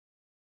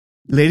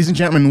Ladies and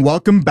gentlemen,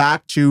 welcome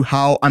back to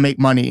How I Make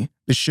Money,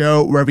 the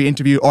show where we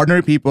interview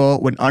ordinary people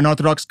with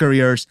unorthodox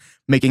careers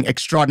making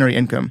extraordinary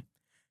income.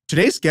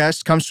 Today's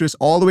guest comes to us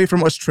all the way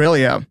from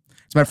Australia.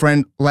 It's my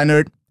friend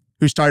Leonard,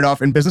 who started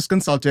off in business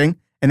consulting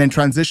and then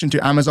transitioned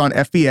to Amazon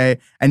FBA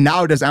and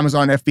now does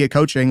Amazon FBA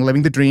coaching,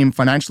 living the dream,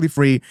 financially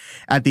free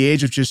at the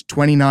age of just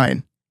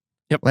 29.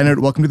 Yep.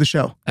 Leonard, welcome to the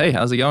show. Hey,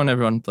 how's it going,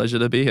 everyone? Pleasure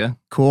to be here.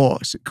 Cool.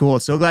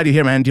 So glad you're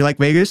here, man. Do you like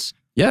Vegas?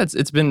 Yeah,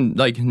 it's been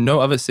like no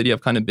other city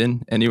I've kind of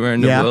been anywhere in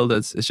the world.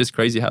 It's just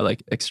crazy how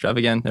like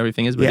extravagant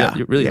everything is, but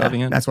you're really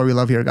loving it. That's why we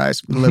love here,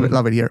 guys. We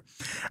love it here.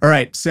 All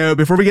right, so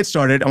before we get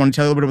started, I want to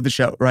tell you a little bit about the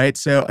show, right?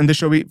 So in this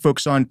show, we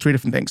focus on three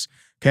different things,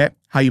 okay?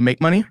 How you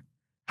make money,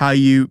 how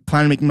you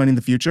plan on making money in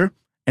the future,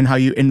 and how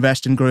you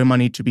invest and grow your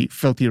money to be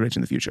filthy rich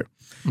in the future.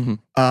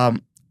 Mm-hmm.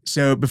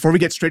 So before we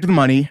get straight to the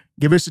money,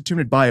 give us a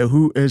 2-minute bio.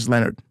 Who is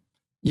Leonard?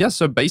 Yeah,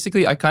 so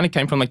basically I kind of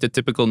came from like the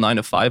typical 9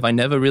 to 5. I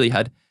never really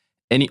had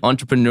any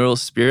entrepreneurial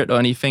spirit or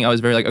anything. I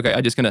was very like, okay,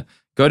 I'm just going to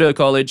go to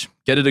college,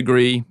 get a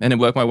degree, and then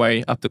work my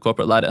way up the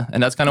corporate ladder.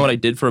 And that's kind of what I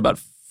did for about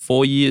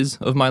 4 years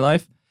of my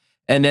life.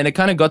 And then it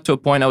kind of got to a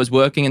point I was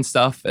working and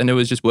stuff, and it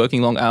was just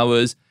working long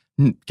hours,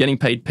 getting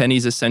paid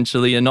pennies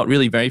essentially, and not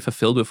really very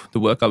fulfilled with the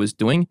work I was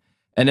doing.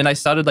 And then I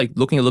started like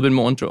looking a little bit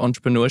more into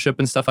entrepreneurship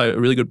and stuff. A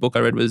really good book I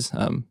read was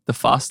The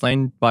Fast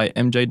Lane by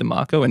MJ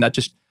DeMarco. And that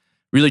just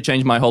really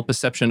changed my whole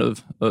perception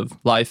of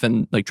life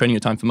and like trading your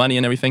time for money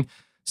and everything.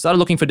 Started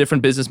looking for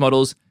different business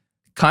models,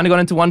 kind of got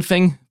into one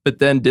thing, but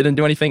then didn't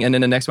do anything. And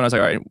then the next one I was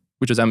like, all right,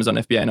 which was Amazon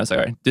FBA. And I was like,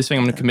 all right, this thing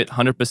I'm going to commit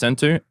 100%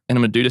 to, and I'm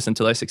going to do this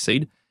until I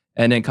succeed.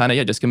 And then kind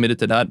of, just committed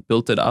to that,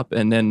 built it up,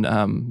 and then,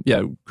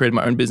 created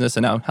my own business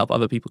and now help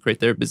other people create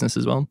their business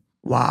as well.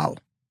 Wow.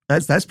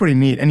 That's pretty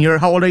neat. And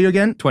how old are you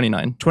again?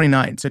 29.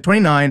 29. So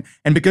 29,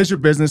 and because your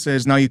business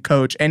is now you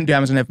coach and do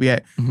Amazon FBA,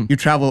 you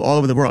travel all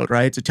over the world,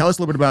 right? So tell us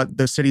a little bit about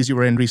the cities you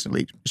were in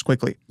recently, just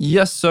quickly.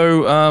 Yes.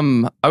 So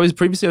I was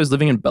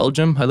living in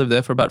Belgium. I lived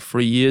there for about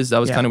 3 years. That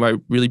was kind of where I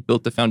really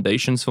built the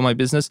foundations for my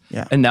business.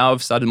 Yeah. And now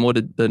I've started more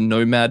the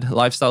nomad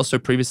lifestyle. So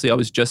previously I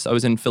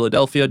was in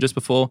Philadelphia just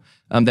before,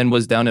 then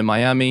was down in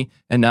Miami,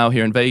 and now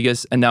here in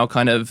Vegas. And now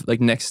kind of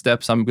like next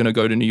steps, I'm going to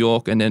go to New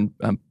York and then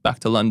back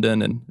to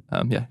London and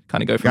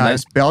kind of go from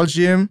Guys,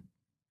 Belgium,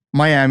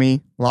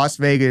 Miami, Las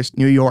Vegas,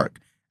 New York.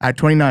 At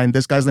 29,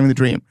 this guy's living the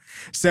dream.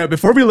 So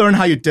before we learn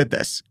how you did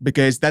this,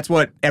 because that's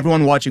what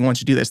everyone watching wants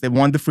to do this. They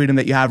want the freedom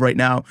that you have right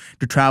now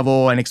to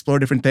travel and explore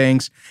different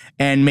things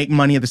and make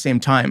money at the same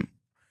time.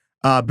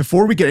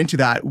 Before we get into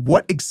that,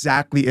 what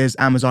exactly is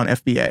Amazon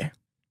FBA?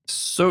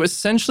 So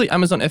essentially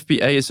Amazon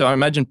FBA is, so I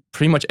imagine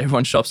pretty much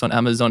everyone shops on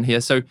Amazon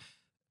here. So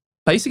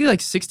basically like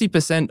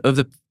 60% of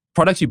the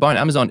products you buy on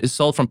Amazon is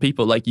sold from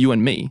people like you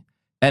and me.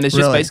 And it's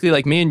just basically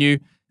like me and you,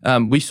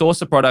 we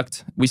source a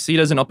product, we see it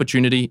as an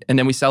opportunity, and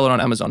then we sell it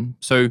on Amazon.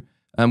 So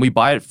we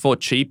buy it for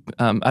cheap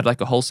at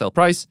like a wholesale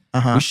price.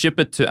 We ship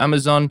it to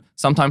Amazon.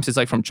 Sometimes it's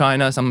like from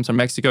China, sometimes from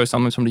Mexico,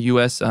 sometimes from the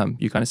US.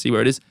 You kind of see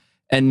where it is.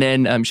 And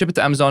then ship it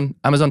to Amazon.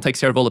 Amazon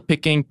takes care of all the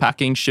picking,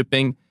 packing,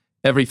 shipping,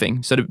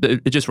 everything. So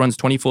it just runs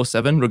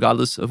 24/7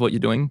 regardless of what you're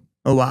doing.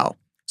 Oh, wow.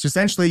 So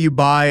essentially you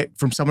buy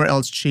from somewhere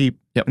else cheap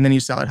and then you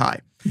sell it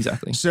high.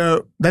 Exactly.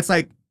 So that's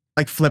like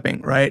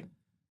flipping, right?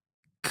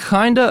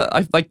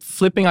 Kinda, like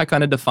flipping, I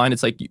kind of define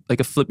it's like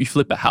a flip. You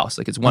flip a house,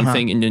 like it's one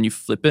thing and then you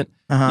flip it.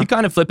 You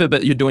kind of flip it,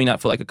 but you're doing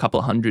that for like a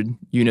couple hundred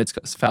units,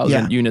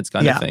 1,000 units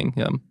kind of thing.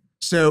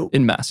 So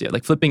in mass,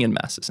 like flipping in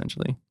mass,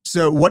 essentially.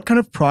 So what kind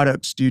of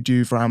products do you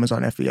do for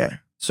Amazon FBA?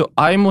 So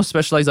I'm more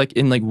specialized like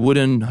in like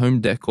wooden home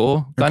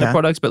decor kind of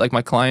products, but like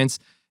my clients,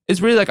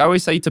 it's really like I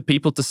always say to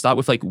people to start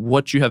with like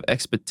what you have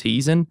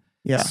expertise in.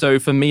 Yeah. So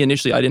for me,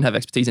 initially, I didn't have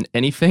expertise in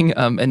anything,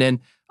 and then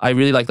I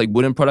really like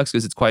wooden products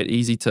because it's quite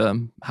easy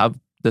to have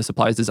the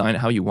suppliers design it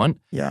how you want.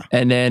 Yeah.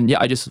 And then,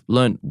 I just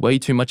learned way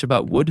too much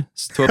about wood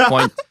to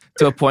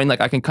a point, like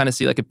I can kind of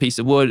see like a piece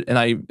of wood.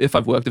 And if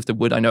I've worked with the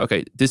wood, I know,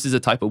 okay, this is a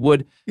type of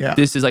wood. Yeah.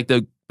 This is like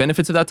the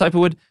benefits of that type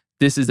of wood.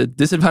 This is the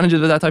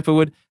disadvantages of that type of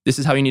wood. This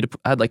is how you need to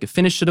add like a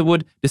finish to the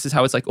wood. This is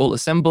how it's like all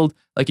assembled.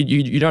 Like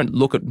you don't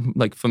look at,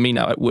 like for me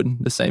now at wood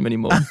the same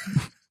anymore.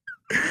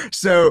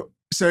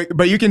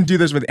 But you can do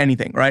this with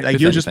anything, right?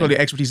 Like you just build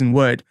the expertise in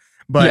wood.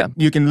 But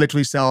you can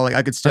literally sell, like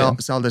I could still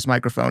sell this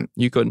microphone.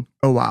 You could.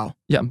 Oh, wow.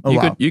 Yeah.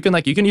 You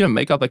can even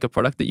make up like a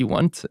product that you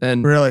want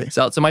and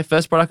sell it. So my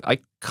first product, I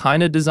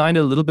kind of designed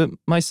it a little bit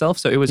myself.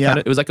 So it was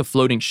it was like a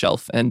floating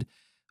shelf. And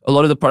a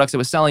lot of the products that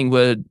we're selling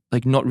were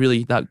like not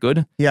really that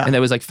good. Yeah. And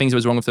there was like things that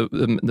was wrong with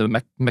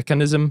the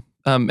mechanism.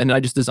 And then I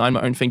just designed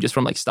my own thing just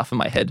from like stuff in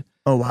my head.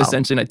 Oh, wow.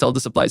 Essentially, and I told the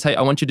suppliers, hey,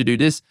 I want you to do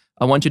this.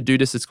 I want you to do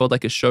this. It's called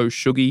like a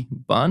shogi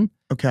bun.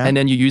 Okay. And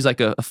then you use like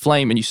a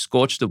flame and you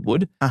scorch the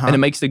wood and it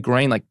makes the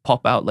grain like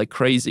pop out like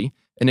crazy.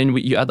 And then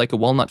you add like a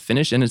walnut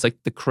finish and it's like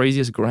the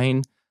craziest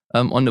grain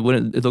on the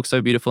wood. It looks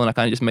so beautiful. And I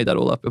kind of just made that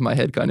all up in my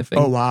head kind of thing.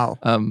 Oh, wow.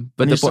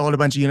 But you sold a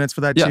bunch of units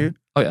for that too?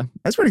 Oh, yeah.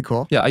 That's pretty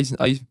cool. Yeah.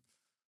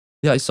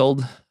 I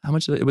sold, how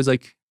much? It was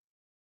like,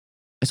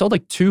 I sold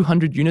like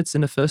 200 units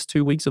in the first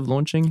 2 weeks of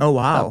launching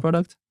that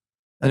product.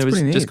 And it was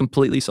just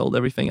completely sold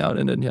everything out.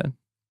 And then,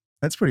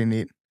 That's pretty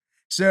neat.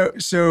 So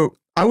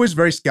I was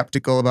very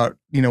skeptical about,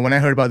 when I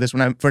heard about this,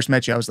 when I first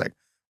met you, I was like,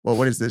 well,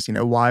 what is this?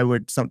 Why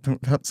would something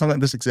like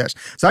this exist?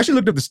 So I actually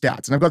looked up the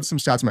stats, and I've got some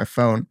stats on my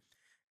phone.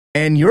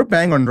 And you're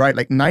bang on right.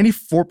 Like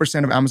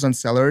 94% of Amazon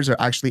sellers are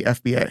actually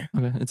FBA.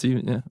 Okay, it's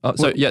even, yeah. Oh,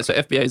 so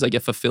FBA is like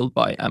get fulfilled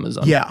by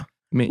Amazon. Yeah.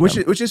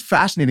 Which is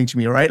fascinating to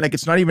me, right? Like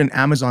it's not even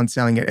Amazon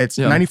selling it. It's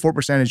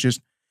 94% is just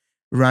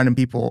random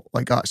people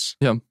like us.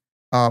 Yeah.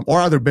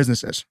 Or other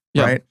businesses,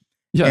 right?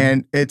 Yeah.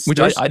 And it's which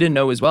I didn't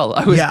know as well.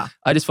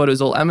 I just thought it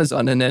was all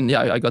Amazon. And then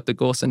I got the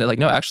course and they're like,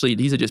 no, actually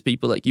these are just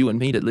people like you and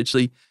me that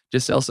literally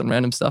just sell some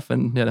random stuff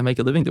and they make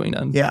a living doing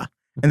that. Yeah.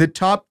 And the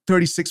top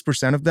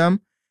 36% of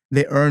them,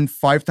 they earn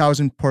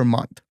 $5,000 per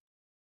month.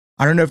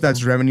 I don't know if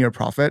that's revenue or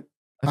profit.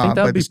 I think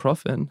that would be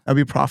profit. That'd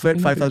be profit,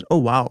 5,000. Oh,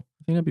 wow.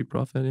 I think that'd be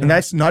profit. Yeah. And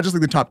that's not just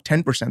like the top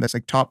 10%, that's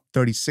like top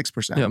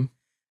 36%. Yeah.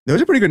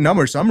 Those are pretty good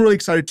numbers. So I'm really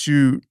excited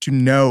to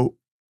know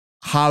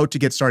how to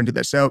get started into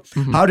this. So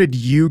how did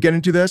you get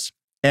into this?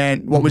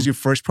 And what was your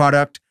first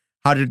product?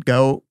 How did it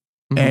go?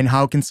 And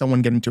how can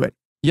someone get into it?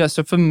 Yeah,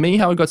 so for me,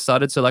 how it got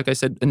started, so like I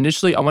said,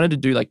 initially I wanted to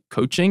do like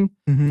coaching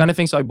kind of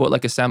thing. So I bought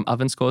like a Sam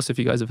Ovens course, if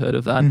you guys have heard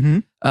of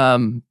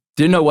that.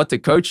 Didn't know what to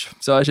coach.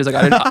 So I was just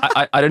like,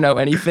 I don't know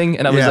anything.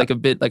 And I was like a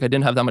bit like, I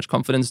didn't have that much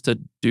confidence to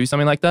do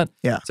something like that.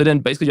 Yeah. So then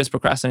basically just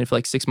procrastinated for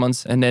like 6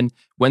 months and then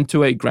went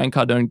to a Grant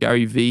Cardone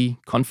Gary V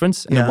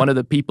conference. And then one of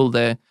the people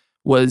there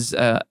was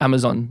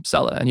Amazon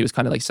seller. And he was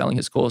kind of like selling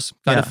his course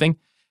kind of thing.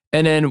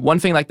 And then one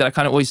thing like that I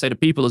kind of always say to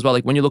people as well,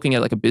 like when you're looking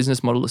at like a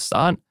business model to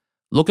start,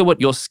 look at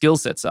what your skill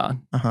sets are.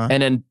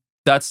 And then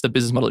that's the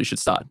business model you should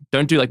start.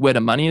 Don't do like where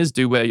the money is,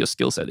 do where your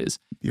skill set is.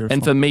 Beautiful.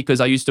 And for me, because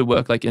I used to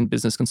work like in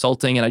business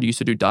consulting and I used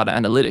to do data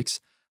analytics,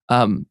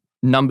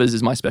 numbers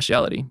is my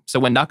specialty. So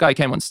when that guy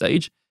came on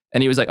stage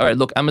and he was like, all right,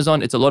 look,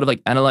 Amazon, it's a lot of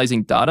like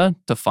analyzing data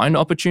to find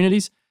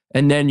opportunities.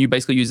 And then you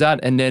basically use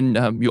that and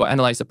then you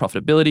analyze the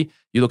profitability,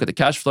 you look at the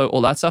cash flow,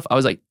 all that stuff. I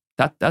was like,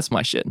 that's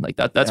my shit. Like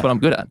that's what I'm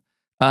good at.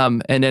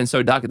 And then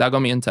so that got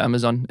me into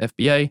Amazon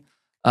FBA.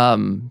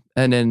 And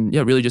then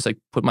really just like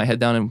put my head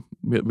down and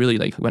really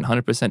like went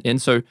 100% in.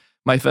 So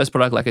my first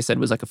product, like I said,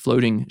 was like a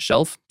floating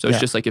shelf. So it's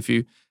just like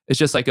you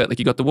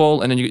got the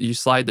wall and then you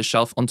slide the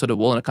shelf onto the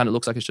wall and it kind of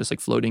looks like it's just like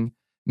floating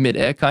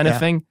midair kind of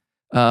thing.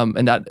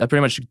 And that I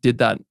pretty much did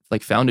that,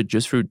 like found it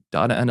just through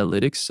data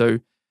analytics. So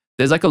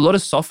there's like a lot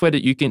of software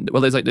that you can,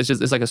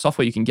 there's like a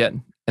software you can get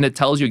and it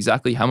tells you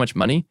exactly how much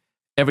money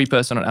every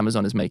person on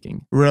Amazon is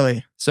making.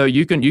 Really? So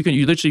you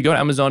literally go to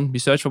Amazon, you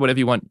search for whatever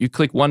you want, you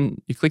click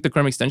the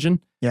Chrome extension,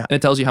 and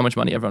it tells you how much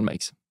money everyone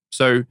makes.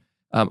 So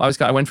I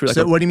went through like.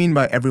 So what do you mean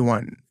by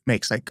everyone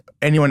makes? Like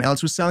anyone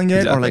else who's selling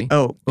it, or like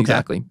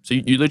exactly. So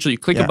you literally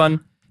click a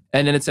button,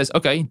 and then it says,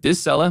 okay,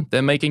 this seller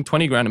they're making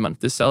 20 grand a month.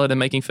 This seller they're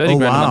making 30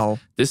 grand a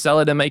month. This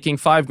seller they're making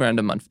 5 grand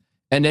a month.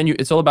 And then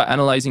it's all about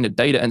analyzing the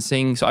data and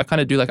seeing. So I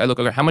kind of do like I look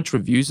at how much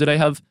reviews do they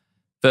have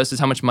versus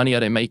how much money are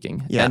they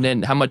making, and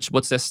then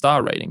what's their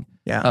star rating,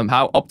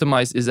 how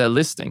optimized is their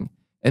listing.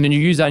 And then you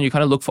use that and you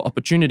kind of look for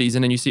opportunities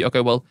and then you see,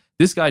 okay, well,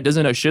 this guy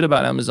doesn't know shit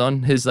about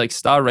Amazon. His like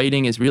star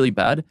rating is really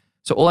bad.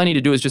 So all I need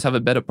to do is just have a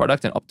better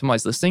product and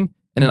optimize listing.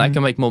 And then I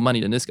can make more money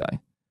than this guy.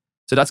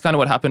 So that's kind of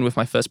what happened with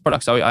my first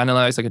product. So I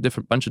analyzed like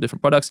a bunch of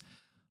different products,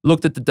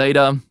 looked at the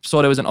data,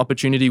 saw there was an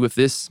opportunity with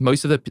this.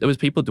 There was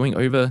people doing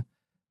over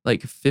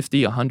like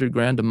 50, 100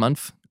 grand a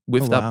month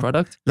with that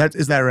product.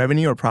 Is that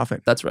revenue or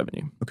profit? That's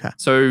revenue. Okay.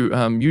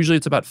 So usually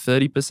it's about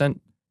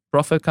 30%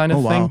 profit kind of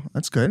thing. Wow,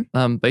 that's good.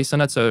 Based on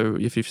that, so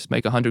if you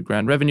make 100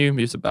 grand revenue,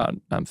 it's about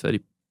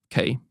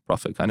 30K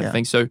profit kind of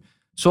thing. So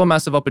saw a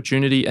massive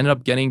opportunity, ended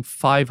up getting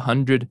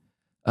 500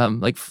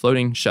 like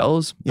floating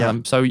shells.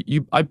 So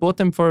I bought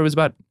them for, I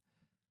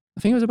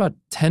think it was about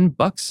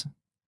 $10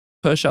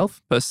 per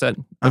shelf, per set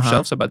of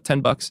shelves, so about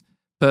 $10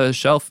 per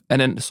shelf, and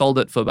then sold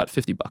it for about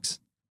 $50.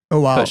 Oh,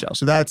 wow.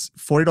 So that's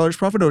 $40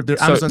 profit, or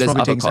Amazon's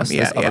probably taking some?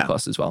 There's other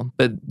costs as well.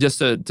 But just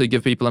to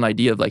give people an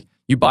idea of like,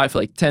 you buy for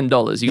like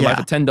 $10, you can buy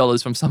for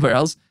 $10 from somewhere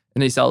else,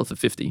 and they sell it for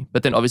 $50.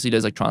 But then obviously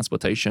there's like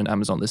transportation,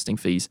 Amazon listing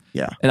fees,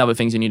 and other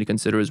things you need to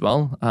consider as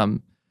well.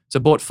 So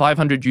bought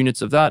 500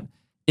 units of that.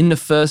 In the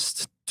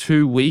first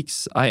 2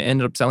 weeks, I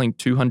ended up selling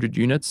 200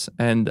 units,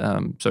 and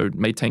so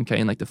made 10K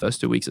in like the first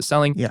 2 weeks of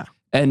selling. Yeah.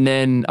 And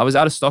then I was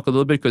out of stock a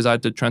little bit because I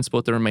had to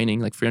transport the remaining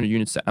like 300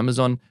 units to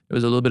Amazon. There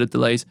was a little bit of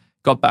delays.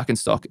 Got back in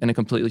stock and it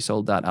completely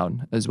sold that out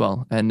as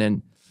well. And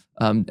then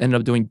ended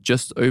up doing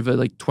just over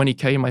like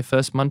 20K in my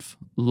first month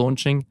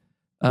launching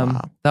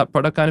that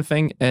product kind of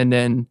thing. And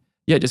then,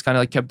 just kind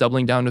of like kept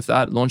doubling down with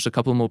that, launched a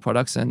couple more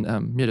products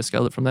and just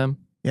scaled it from them.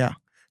 Yeah.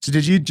 So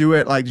did you do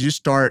it, like,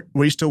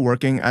 were you still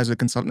working as a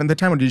consultant at the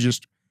time, or did you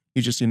just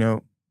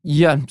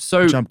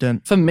so jumped in?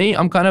 For me,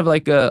 I'm kind of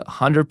like a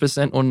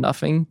 100% or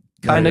nothing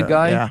kind of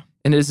guy. Yeah.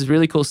 And there's this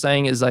really cool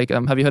saying is like,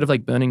 have you heard of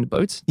like burning the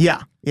boats?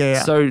 Yeah.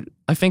 So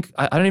I think,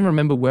 I don't even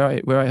remember where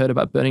I heard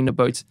about burning the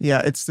boats.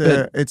 Yeah, it's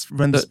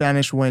when the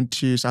Spanish went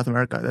to South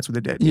America. That's what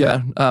they did.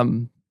 Yeah.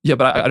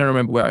 But I don't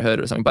remember where I heard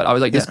it or something. But I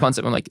was like, this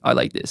concept, I'm like, I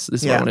like this.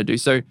 This is what I want to do.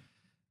 So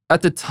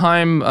at the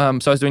time,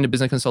 so I was doing the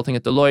business consulting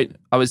at Deloitte.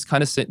 I was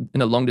kind of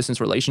in a long distance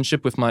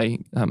relationship with my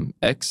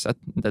ex,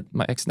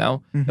 my ex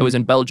now. It was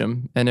in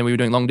Belgium. And then we were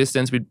doing long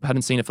distance. We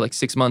hadn't seen it for like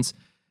 6 months.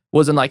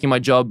 Wasn't liking my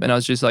job. And I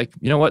was just like,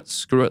 you know what?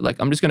 Screw it. Like,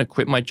 I'm just going to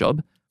quit my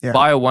job,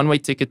 buy a one-way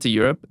ticket to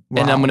Europe,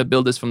 and I'm going to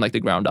build this from like the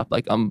ground up.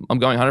 Like, I'm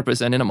going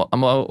 100% in.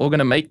 I'm all going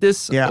to make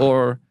this,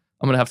 or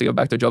I'm going to have to go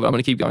back to a job. I'm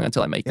going to keep going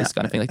until I make this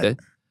kind of thing like that.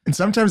 And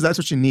sometimes that's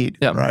what you need,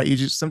 right?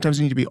 Sometimes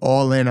you need to be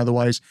all in.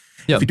 Otherwise,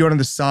 if you do it on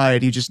the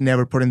side, you just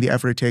never put in the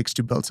effort it takes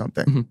to build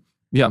something.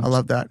 I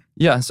love that.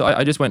 Yeah. So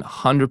I just went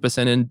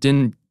 100% in,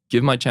 didn't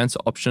give my chance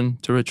an option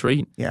to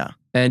retreat.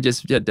 And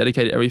just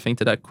dedicated everything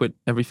to that, quit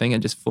everything.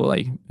 And just for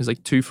like, it was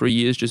like 2-3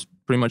 years, just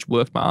pretty much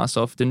worked my ass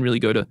off. Didn't really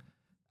go to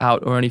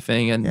out or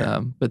anything.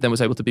 And but then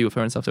was able to be with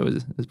her and stuff. So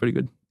it was pretty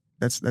good.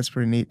 That's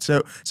pretty neat.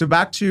 So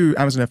back to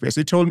Amazon FBA. So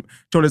you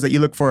told us that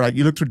you look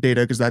through data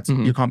because that's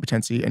your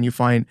competency, and you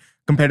find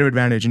competitive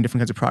advantage in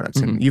different kinds of products,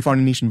 and you found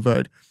a niche in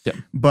Wood.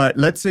 But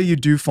let's say you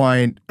do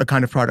find a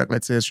kind of product.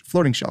 Let's say it's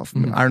floating shelf.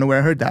 I don't know where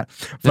I heard that,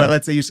 but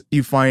let's say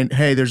you find,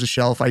 hey, there's a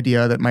shelf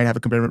idea that might have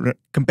a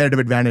competitive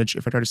advantage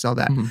if I try to sell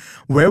that.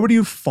 Where would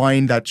you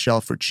find that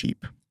shelf for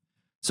cheap?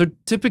 So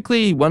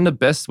typically one of the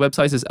best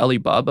websites is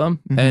Alibaba,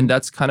 and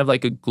that's kind of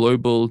like a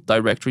global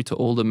directory to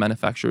all the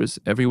manufacturers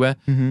everywhere.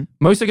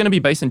 Most are going to be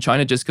based in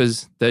China just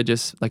because they're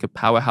just like a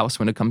powerhouse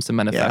when it comes to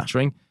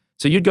manufacturing.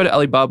 So you'd go to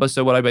Alibaba.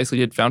 So what I basically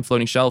did, found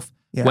floating shelf,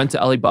 went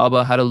to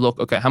Alibaba, had a look,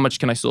 okay, how much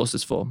can I source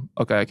this for?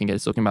 Okay, I can get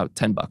it's looking about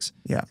 $10.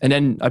 And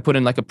then I put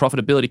in like a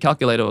profitability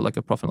calculator or like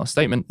a profit and loss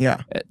statement.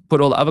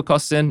 Put all the other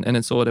costs in, and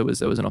then saw there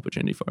was an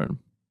opportunity for it.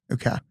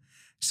 Okay.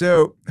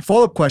 So,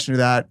 follow-up question to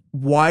that,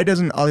 why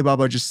doesn't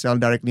Alibaba just sell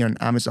directly on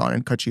Amazon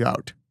and cut you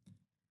out?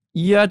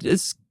 Yeah,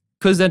 it's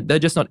because they're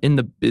just not in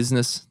the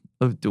business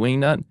of doing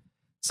that.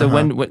 So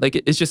when like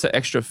it's just an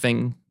extra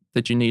thing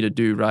that you need to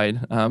do, right?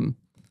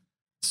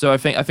 So I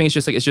think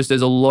it's just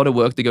there's a lot of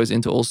work that goes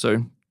into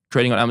also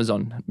creating on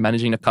Amazon,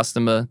 managing the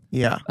customer,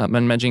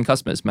 managing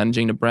customers,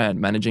 managing the brand,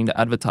 managing the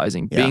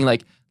advertising, being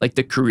like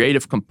the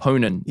creative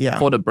component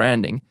for the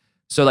branding.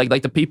 So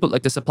like the people,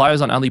 like the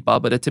suppliers on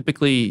Alibaba, they're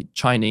typically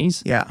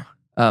Chinese.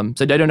 So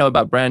they don't know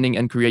about branding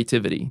and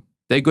creativity.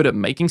 They're good at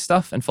making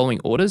stuff and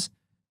following orders,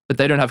 but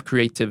they don't have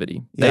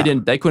creativity.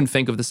 They couldn't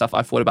think of the stuff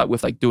I thought about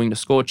with like doing the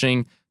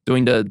scorching,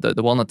 doing the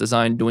walnut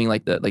design, doing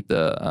like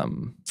the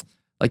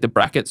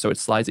bracket so it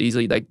slides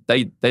easily. Like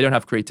they don't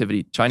have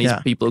creativity. Chinese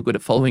people are good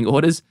at following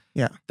orders.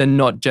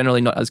 They're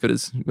generally not as good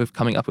as with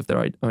coming up with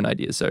their own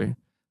ideas. So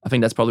I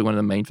think that's probably one of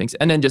the main things.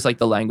 And then just like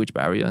the language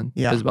barrier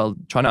as well,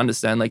 trying to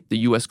understand like the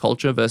US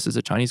culture versus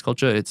the Chinese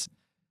culture. It's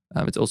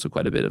also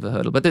quite a bit of a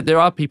hurdle. But there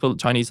are people,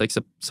 Chinese like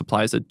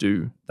suppliers that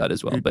do that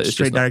as well. But it's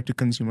straight just direct to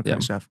consumer kind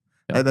of stuff.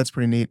 That's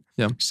pretty neat.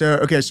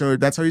 So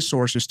that's how you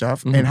source your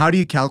stuff. And how do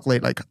you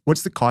calculate, like,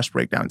 what's the cost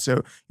breakdown?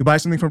 So you buy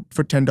something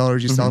for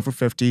 $10, you sell it for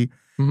 $50.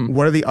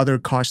 What are the other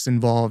costs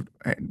involved,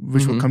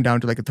 which will come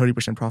down to like a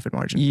 30% profit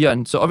margin? Yeah,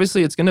 and so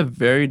obviously it's going to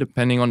vary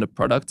depending on the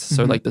product.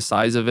 So like the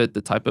size of it,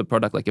 the type of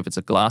product. Like if it's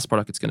a glass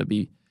product, it's going to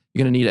be,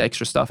 you're going to need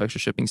extra stuff, extra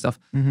shipping stuff.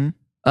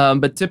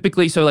 But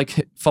typically, so like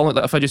if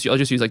I'll just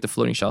use like the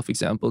floating shelf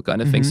example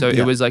kind of thing. So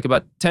it was like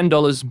about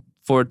 $10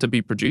 for it to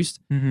be produced.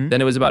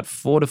 Then it was about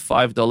 $4 to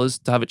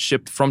 $5 to have it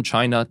shipped from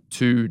China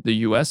to the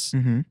US.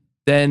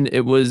 Then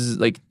it was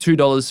like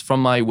 $2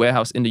 from my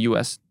warehouse in the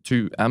US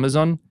to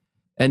Amazon.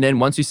 And then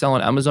once you sell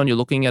on Amazon, you're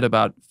looking at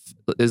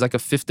there's like a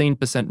 15%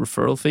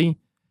 referral fee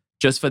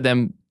just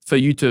for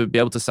you to be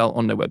able to sell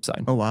on their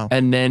website. Oh, wow.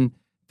 And then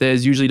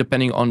there's usually,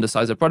 depending on the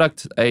size of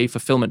product, a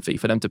fulfillment fee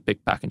for them to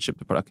pick, pack, and ship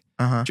the product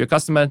to your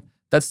customer.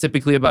 That's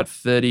typically about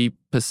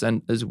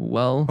 30% as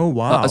well. Oh,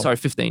 wow. Sorry,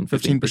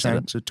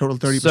 15%. So total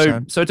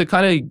 30%. So to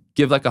kind of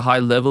give like a high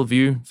level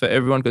view for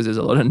everyone, because there's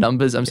a lot of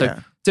numbers. So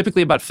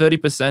typically about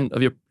 30%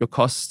 of your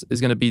cost is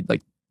going to be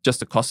like just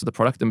the cost of the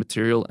product, the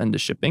material, and the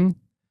shipping.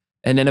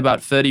 And then about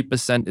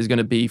 30% is going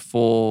to be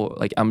for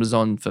like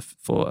Amazon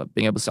for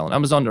being able to sell on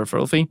Amazon, the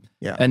referral fee.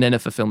 And then a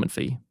fulfillment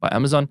fee by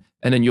Amazon.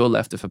 And then you're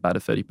left with about a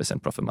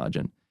 30% profit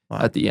margin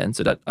at the end.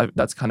 So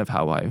that's kind of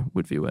how I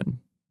would view it.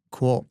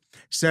 Cool.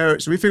 So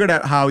we figured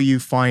out how you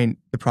find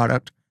the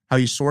product, how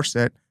you source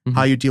it,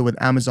 how you deal with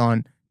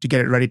Amazon to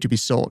get it ready to be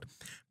sold.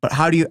 But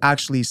how do you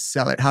actually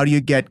sell it? How do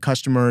you get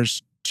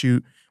customers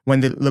to, when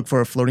they look for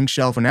a floating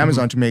shelf on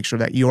Amazon, to make sure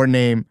that your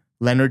name,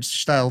 Leonard's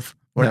shelf,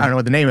 or I don't know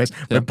what the name is,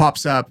 but it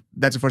pops up.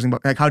 That's the first thing.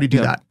 Like, how do you do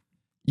that?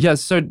 Yeah,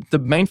 so the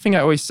main thing I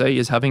always say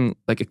is having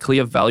like a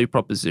clear value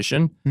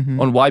proposition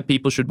on why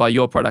people should buy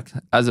your product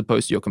as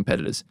opposed to your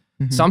competitors.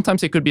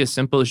 Sometimes it could be as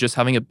simple as just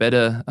having a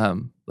better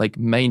like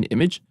main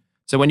image.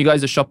 So when you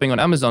guys are shopping on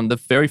Amazon, the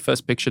very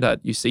first picture that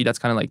you see, that's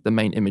kind of like the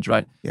main image,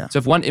 right? So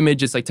if one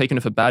image is like taken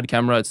with a bad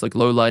camera, it's like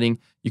low lighting,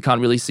 you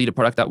can't really see the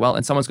product that well,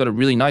 and someone's got a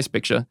really nice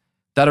picture,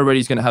 that already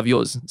is going to have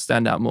yours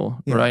stand out more,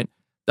 right?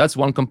 That's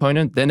one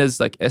component. Then there's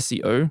like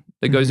SEO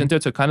that goes into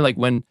it. So kind of like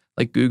when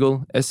like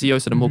Google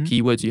SEO, so the more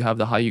keywords you have,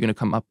 the higher you're going to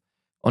come up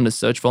on the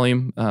search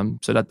volume.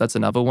 So that's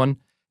another one.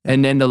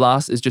 And then the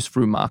last is just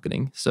through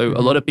marketing. So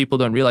a lot of people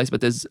don't realize,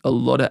 but there's a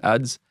lot of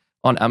ads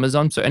on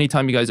Amazon. So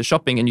anytime you guys are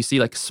shopping and you see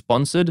like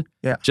sponsored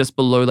just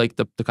below like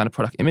the kind of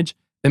product image,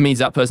 it means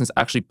that person's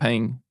actually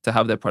paying to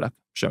have their product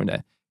shown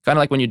there. Kind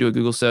of like when you do a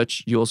Google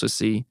search, you also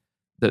see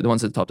the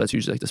ones at the top. That's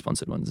usually like the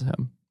sponsored ones.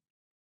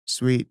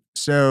 Sweet.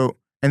 So,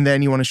 and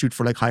then you want to shoot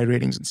for like high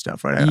ratings and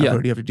stuff, right? I've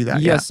heard you have to do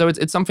that. Yeah. So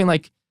it's something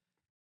like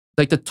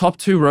the top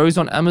 2 rows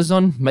on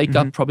Amazon make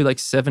up probably like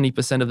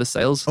 70% of the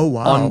sales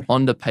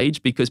on the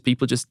page because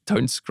people just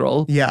don't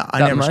scroll. Yeah,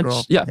 I never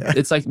scroll. Yeah,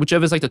 it's like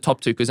whichever's like the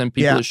top 2 because then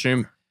people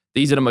assume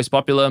these are the most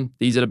popular,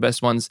 these are the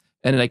best ones,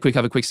 and then they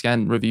have a quick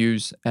scan,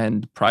 reviews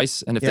and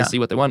price, and if they see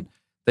what they want,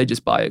 they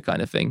just buy it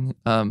kind of thing.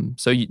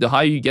 So the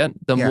higher you get,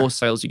 the more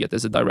sales you get.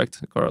 There's a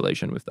direct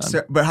correlation with that.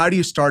 So, but how do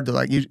you start to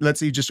let's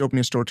say you just open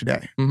your store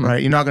today,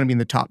 right? You're not going to be in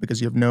the top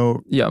because you have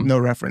no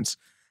reference.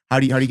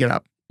 How do you get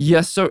up?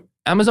 Yes, so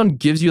Amazon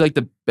gives you like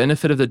the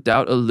benefit of the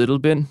doubt a little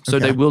bit. So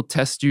they will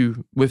test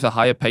you with a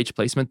higher page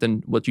placement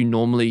than what you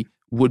normally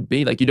would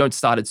be. Like you don't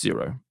start at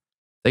 0.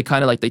 They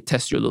kind of like, they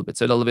test you a little bit.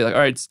 So they'll be like, all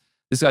right,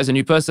 this guy's a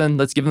new person.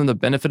 Let's give them the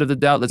benefit of the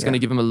doubt. Let's going to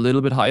give them a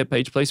little bit higher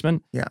page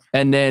placement. Yeah.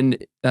 And then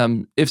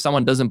if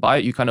someone doesn't buy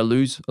it, you kind of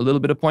lose a little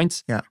bit of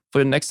points. Yeah. For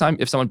the next time,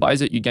 if someone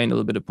buys it, you gain a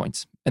little bit of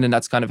points. And then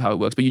that's kind of how it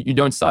works. But you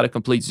don't start a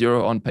complete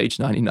 0 on page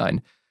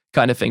 99.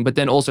 Kind of thing. But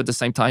then also at the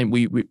same time,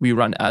 we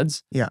run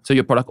ads. Yeah. So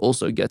your product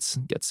also gets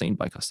seen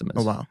by customers.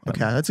 Oh, wow. Okay.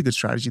 That's a good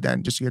strategy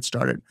then, just to get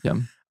started.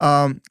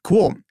 Yeah.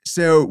 Cool.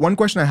 So one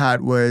question I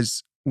had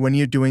was, when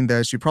you're doing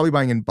this, you're probably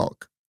buying in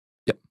bulk.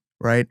 Yep.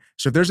 Right?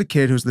 So if there's a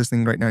kid who's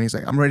listening right now and he's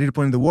like, I'm ready to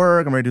put in the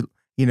work. I'm ready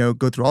to,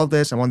 go through all of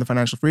this. I want the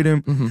financial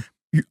freedom.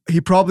 He or she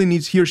probably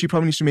needs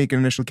to make an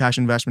initial cash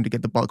investment to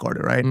get the bulk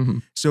order, right?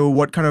 So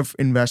what kind of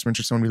investment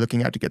should someone be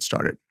looking at to get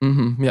started?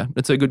 Yeah,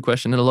 that's a good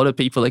question. And a lot of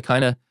people,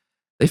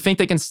 they think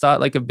they can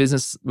start like a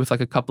business with like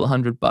a couple of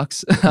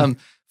 $100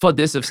 for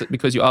this,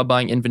 because you are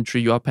buying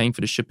inventory, you are paying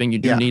for the shipping, you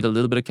do need a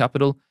little bit of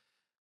capital.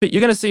 But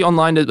you're going to see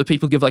online that the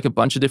people give like a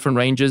bunch of different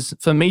ranges.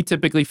 For me,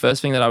 typically,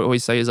 first thing that I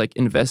always say is like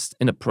invest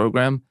in a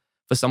program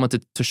for someone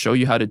to show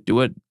you how to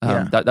do it.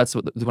 That's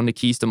one of the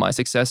keys to my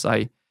success.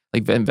 I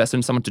like invest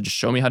in someone to just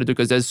show me how to do it,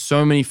 because there's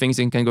so many things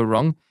that can go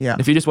wrong. Yeah.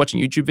 If you're just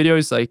watching YouTube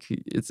videos, like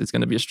it's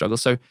going to be a struggle.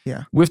 So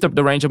with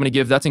the range I'm going to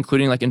give, that's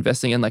including like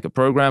investing in like a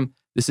program.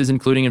 This is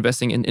including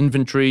investing in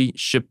inventory,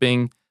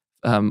 shipping,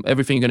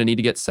 everything you're going to need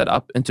to get set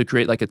up and to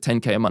create like a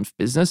 10K a month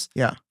business.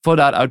 Yeah. For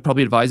that, I would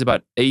probably advise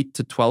about 8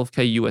 to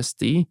 12K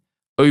USD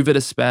over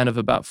the span of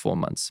about 4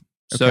 months.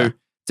 So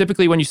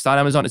typically when you start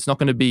Amazon, it's not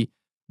going to be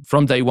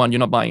from day one, you're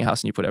not buying a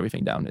house and you put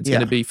everything down. It's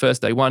going to be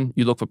first day one,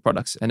 you look for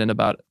products, and then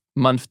about a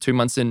month, 2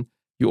 months in,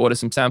 you order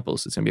some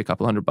samples. It's going to be a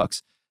couple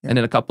 $100. And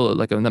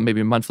then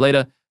maybe a month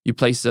later, you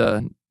place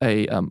a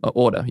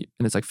order,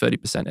 and it's like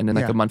 30%. And then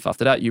a month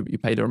after that, you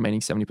pay the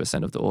remaining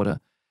 70% of the order.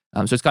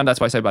 So it's that's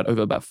why I say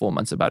over about 4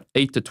 months, about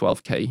 8 to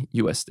 12K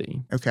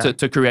USD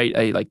to create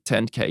a like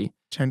 10K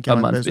a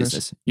month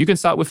business. You can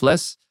start with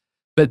less,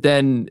 but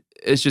then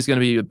it's just going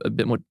to be a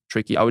bit more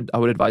tricky. I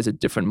would advise a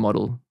different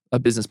model, a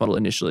business model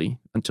initially,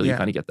 until you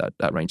kind of get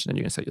that range, and then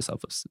you're going to set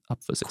yourself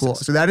up for success. Cool.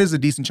 So that is a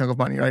decent chunk of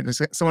money, right?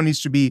 Someone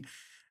needs to be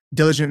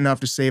diligent enough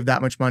to save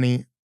that much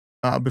money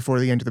before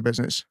they enter the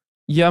business.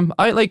 Yeah,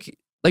 I like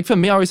for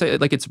me, I always say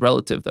like it's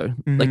relative though.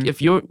 Like if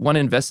you want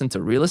to invest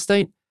into real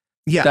estate,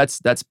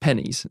 that's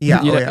pennies.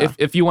 Yeah.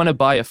 If you want to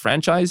buy a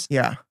franchise,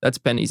 that's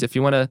pennies. If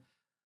you want to,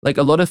 like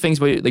a lot of things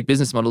where like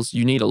business models,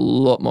 you need a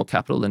lot more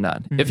capital than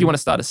that. If you want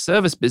to start a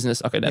service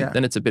business, okay,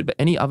 then it's a bit. But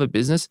any other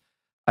business,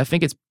 I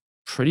think it's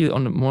pretty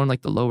more on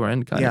like the lower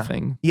end kind of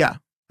thing. Yeah,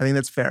 I think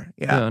that's fair.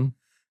 Yeah.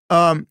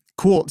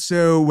 Cool.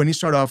 So when you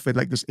start off with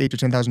like this 8 to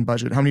 10,000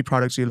 budget, how many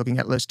products are you looking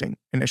at listing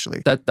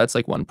initially? That's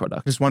like one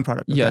product. Just one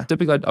product. Okay. Yeah.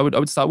 Typically, I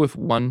would start with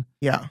one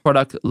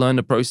product, learn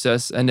the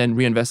process, and then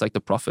reinvest like the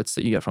profits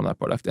that you get from that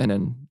product, and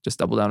then just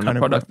double down on the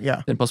product.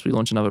 Then possibly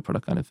launch another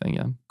product kind of thing.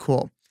 Yeah.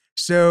 Cool.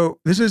 So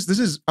this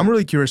is I'm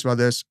really curious about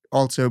this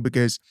also,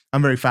 because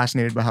I'm very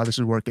fascinated by how this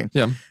is working.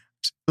 Yeah.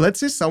 Let's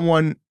say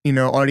someone,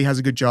 already has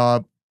a good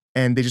job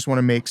and they just want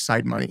to make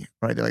side money,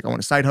 right? They're like, I want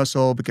a side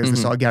hustle because they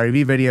saw a Gary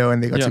Vee video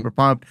and they got super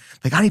pumped.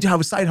 Like, I need to have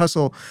a side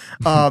hustle.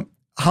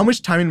 How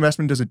much time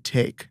investment does it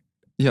take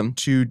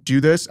to do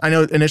this? I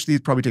know initially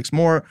it probably takes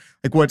more.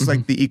 Like, what's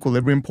like the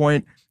equilibrium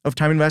point of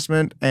time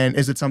investment? And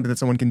is it something that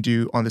someone can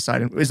do on the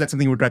side? And is that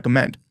something you would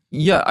recommend?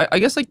 Yeah, I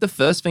guess like the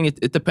first thing,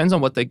 it depends on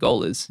what their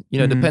goal is.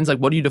 It depends like,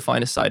 what do you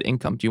define as side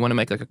income? Do you want to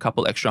make like a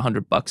couple extra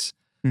 $100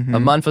 a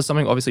month or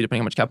something? Obviously, depending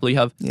on how much capital you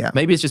have. Yeah.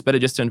 Maybe it's just better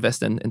just to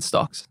invest in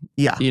stocks.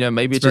 Yeah.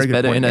 Maybe it's just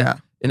better in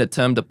a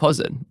term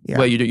deposit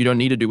where you don't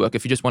need to do work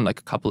if you just want like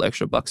a couple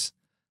extra bucks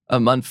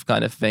a month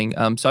kind of thing.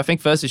 So I think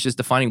first it's just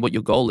defining what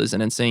your goal is and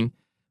then seeing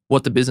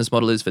what the business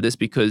model is for this,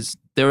 because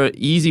there are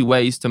easy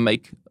ways to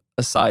make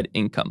a side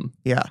income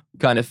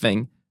kind of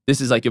thing.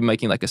 This is like you're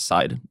making like a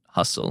side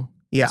hustle.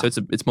 Yeah.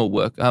 So it's more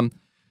work.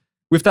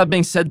 With that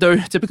being said, though,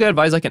 typically I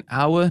advise like an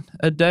hour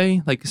a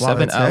day, like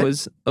 7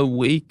 hours a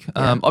week.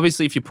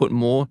 Obviously, if you put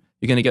more,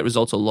 you're going to get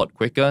results a lot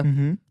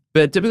quicker.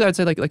 But typically, I'd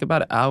say like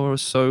about an hour or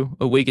so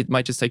a week. It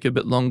might just take you a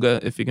bit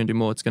longer. If you're going to do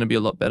more, it's going to be a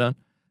lot better.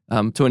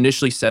 to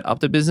initially set up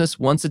the business.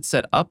 Once it's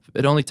set up,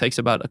 it only takes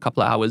about a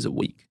couple of hours a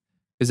week.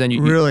 Because then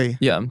Really?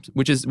 yeah,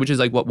 which is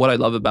like what I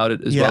love about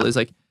it as Yeah. well, is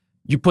like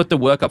you put the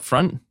work up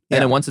front, and Yeah.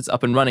 then once it's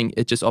up and running,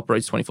 it just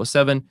operates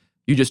 24/7.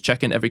 You just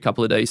check in every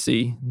couple of days,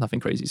 see nothing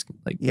crazy is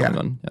like Yeah. going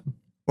on. Yeah.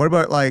 What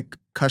about like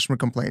customer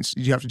complaints?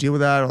 Do you have to deal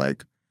with that, or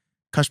like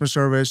customer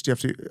service? Do you have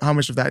to? How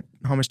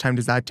much time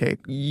does that take?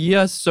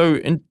 Yeah, so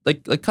in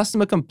like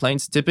customer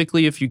complaints,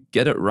 typically if you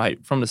get it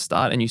right from the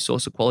start and you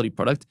source a quality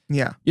product,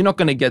 Yeah. you're not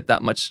going to get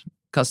that much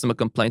customer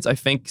complaints. I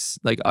think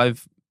like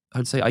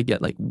I'd say I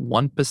get like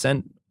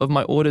 1% of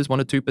my orders, 1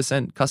 or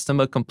 2%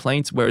 customer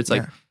complaints where it's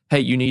like, Yeah. hey,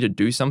 you need to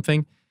do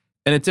something.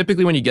 And then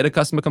typically when you get a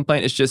customer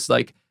complaint, it's just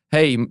like,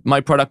 hey, my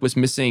product was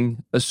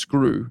missing a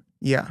screw.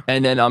 Yeah.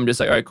 And then I'm just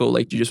like, all right, cool.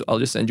 Like I'll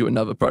just send you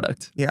another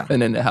product. Yeah.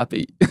 And then they're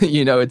happy.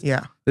 You know,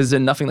 Yeah. there's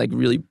nothing like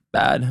really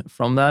bad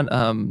from that.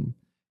 And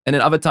then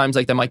other times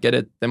like they might get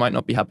it, they might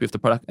not be happy with the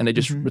product and they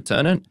just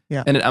return it.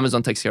 Yeah. And then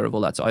Amazon takes care of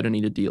all that. So I don't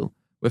need to deal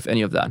with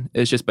any of that.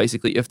 It's just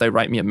basically if they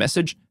write me a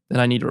message, then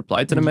I need to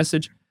reply to the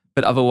message.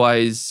 But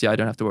otherwise, yeah, I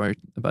don't have to worry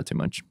about too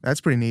much. That's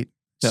pretty neat.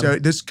 Yeah. So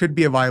this could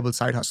be a viable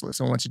side hustle if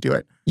someone wants to do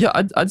it. Yeah,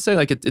 I'd say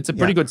like it's a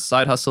pretty Yeah. good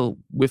side hustle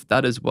with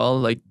that as well.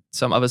 Like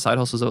some other side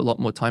hustles are a lot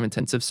more time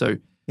intensive. So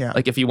Yeah.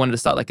 like if you wanted to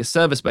start like a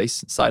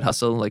service-based side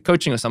hustle, like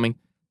coaching or something,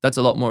 that's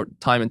a lot more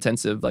time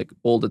intensive, like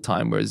all the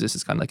time. Whereas this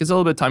is kind of like, it's a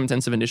little bit time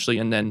intensive initially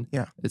and then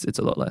Yeah. it's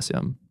a lot less,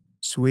 yeah.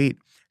 Sweet.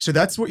 So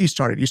that's what you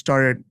started. You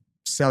started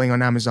selling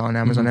on Amazon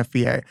Mm-hmm.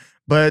 FBA,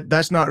 but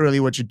that's not really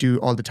what you do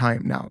all the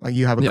time now. Like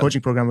you have a Yeah. coaching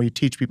program where you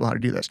teach people how to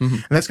do this. Mhm.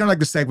 And that's kind of like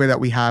the segue that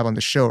we have on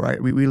the show,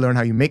 right? We learn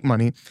how you make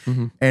money.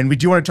 Mhm. And we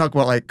do want to talk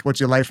about like, what's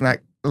your life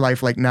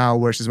like now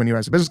versus when you were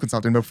as a business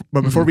consultant.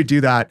 But before we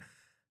do that,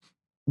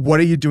 what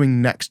are you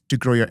doing next to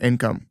grow your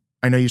income?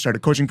 I know you started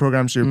a coaching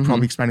program, so you're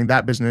probably expanding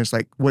that business.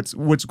 Like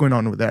what's going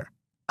on over there?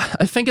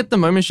 I think at the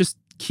moment, just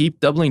keep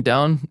doubling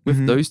down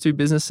with those two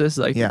businesses.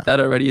 Like Yeah. that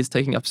already is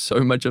taking up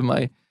so much of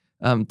my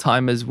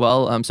time as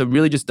well. So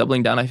really just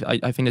doubling down.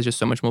 I think there's just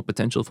so much more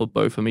potential for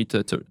both for me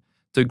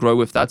to grow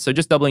with that. So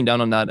just doubling down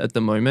on that at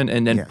the moment,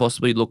 and then Yeah.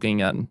 possibly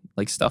looking at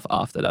like stuff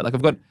after that. Like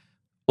I've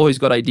always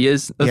got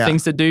ideas of Yeah.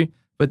 things to do,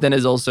 but then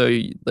there's also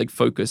like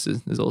focus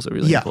is also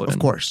really important. Yeah, of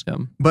course. Yeah.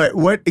 But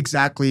what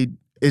exactly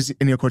is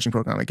in your coaching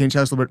program? Like, can you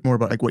tell us a little bit more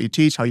about like what you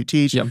teach, how you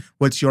teach? Yeah.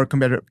 What's your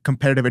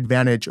competitive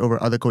advantage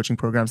over other coaching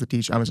programs that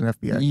teach Amazon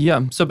FBA?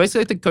 Yeah. So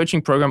basically, the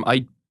coaching program,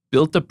 I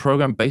built the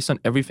program based on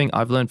everything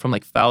I've learned from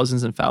like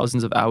thousands and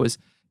thousands of hours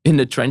in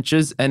the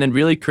trenches, and then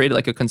really created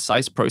like a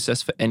concise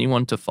process for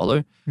anyone to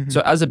follow. So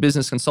as a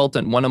business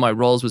consultant, one of my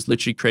roles was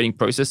literally creating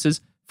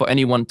processes for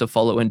anyone to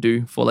follow and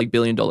do for like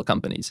billion-dollar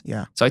companies.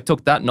 Yeah. So I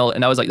took that knowledge,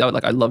 and I was like,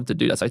 I love to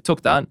do that. So I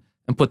took that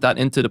and put that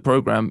into the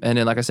program, and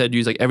then like I said,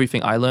 use like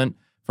everything I learned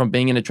from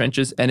being in the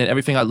trenches, and then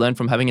everything I learned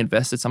from having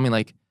invested something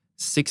like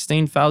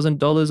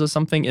 $16,000 or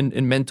something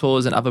in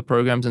mentors and other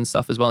programs and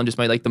stuff as well, and just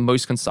made like the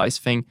most concise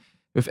thing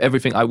with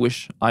everything I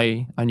wish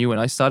I knew when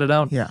I started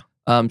out. Yeah.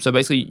 So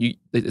basically,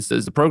 there's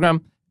the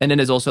program, and then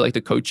there's also like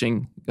the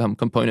coaching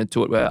component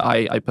to it, where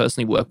I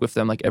personally work with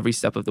them like every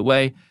step of the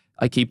way.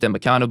 I keep them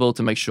accountable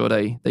to make sure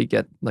they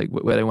get like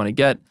where they want to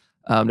get.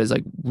 There's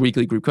like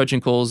weekly group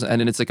coaching calls,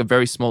 and then it's like a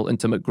very small,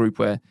 intimate group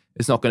where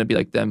it's not going to be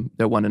like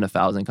they're 1 in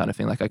 1,000 kind of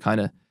thing. Like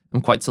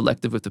I'm quite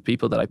selective with the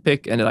people that I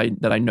pick and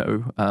that I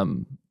know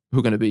who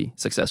are going to be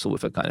successful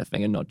with it kind of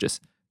thing, and not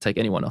just take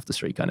anyone off the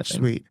street kind of thing.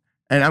 Sweet.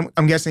 And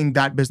I'm guessing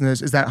that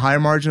business, is that higher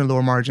margin or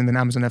lower margin than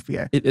Amazon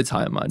FBA? It's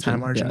higher margin. Higher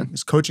margin. Yeah.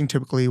 It's coaching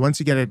typically,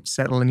 once you get it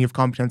settled and you have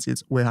competency,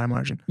 it's way higher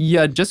margin.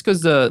 Yeah, just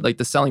because the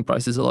selling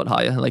price is a lot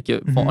higher. Like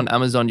on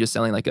Amazon, you're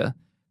selling like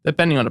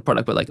depending on the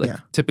product, but like Yeah.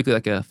 typically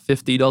like a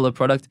 $50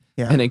 product.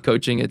 Yeah. And in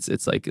coaching, it's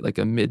like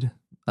a mid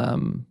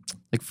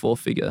like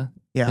 4-figure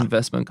Yeah.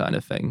 investment kind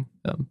of thing.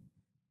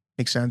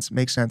 Makes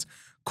sense.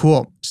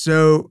 Cool.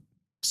 So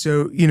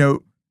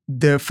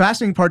the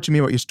fascinating part to me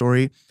about your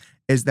story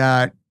is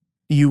that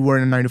you were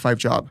in a 9-to-5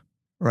 job,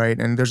 right?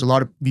 And there's a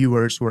lot of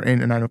viewers who are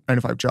in a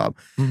 9-to-5 job,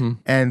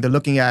 and they're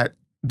looking at,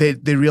 they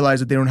realize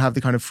that they don't have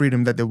the kind of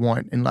freedom that they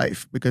want in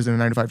life because they're in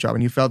a 9-to-5 job,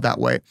 and you felt that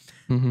way.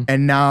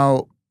 And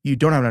now you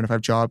don't have a 9-to-5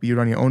 job, you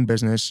run your own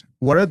business.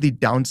 What are the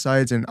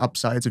downsides and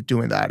upsides of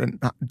doing that? And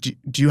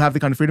do you have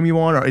the kind of freedom you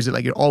want, or is it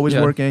like you're always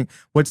working?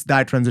 What's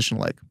that transition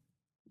like?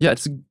 Yeah,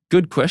 it's a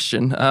good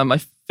question. I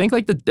think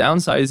like the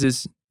downside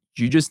is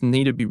you just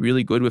need to be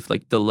really good with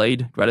like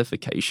delayed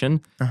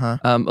gratification.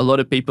 A lot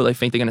of people, they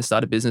think they're going to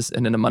start a business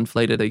and then a month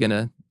later they're going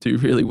to do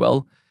really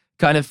well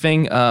kind of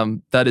thing.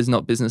 That is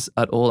not business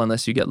at all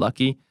unless you get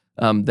lucky.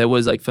 There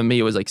was like, for me,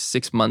 it was like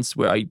 6 months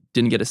where I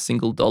didn't get a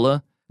single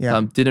dollar.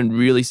 Yeah. Didn't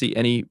really see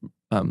any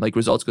like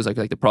results because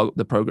like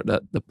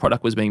the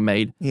product was being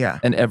made Yeah.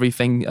 and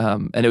everything.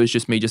 And it was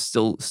just me just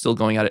still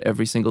going at it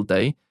every single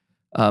day.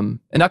 And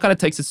that kind of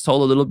takes its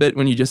toll a little bit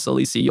when you just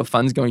slowly see your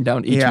funds going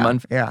down each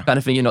month, Yeah. kind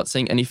of thing. You're not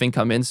seeing anything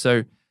come in.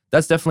 So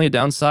that's definitely a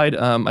downside.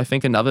 I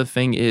think another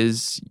thing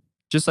is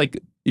just like,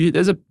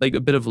 there's a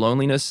bit of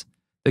loneliness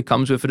that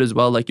comes with it as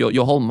well. Like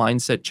your whole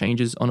mindset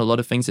changes on a lot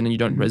of things, and then you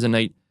don't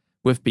resonate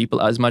with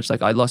people as much.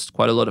 Like I lost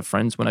quite a lot of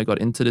friends when I got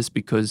into this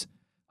because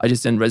I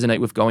just didn't resonate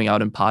with going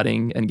out and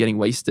partying and getting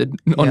wasted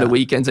on the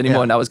weekends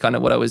anymore. And that was kind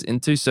of what I was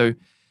into. So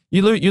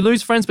you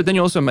lose friends, but then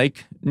you also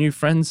make new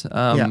friends.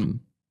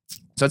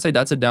 So I'd say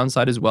that's a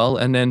downside as well.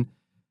 And then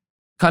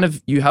kind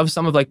of you have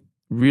some of like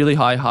really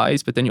high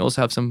highs, but then you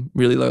also have some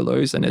really low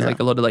lows. And there's like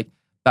a lot of like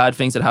bad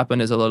things that happen.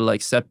 There's a lot of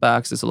like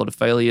setbacks. There's a lot of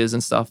failures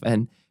and stuff.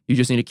 And you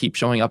just need to keep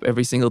showing up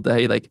every single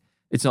day. Like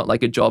it's not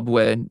like a job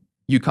where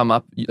you come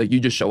up, like you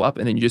just show up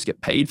and then you just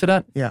get paid for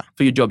that.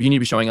 For your job, you need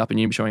to be showing up and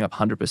you need to be showing up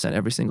 100%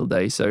 every single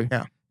day. So,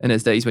 and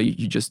there's days where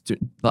you just do,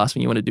 the last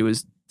thing you want to do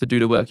is to do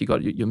the work. You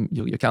got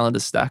your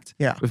calendar's stacked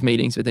with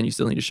meetings, but then you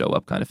still need to show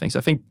up kind of thing. So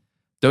I think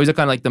those are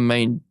kind of like the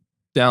main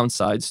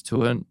downsides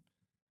to it.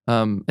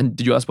 And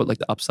did you ask what like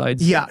the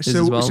upsides?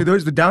 So well? So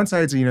those the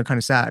downsides are kind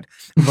of sad,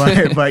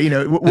 but but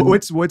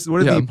what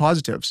are the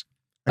positives?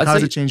 Like how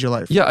does it change your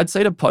life? Yeah, I'd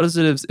say the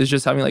positives is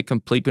just having like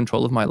complete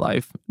control of my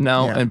life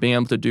now and being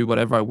able to do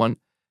whatever I want,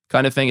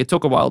 kind of thing. It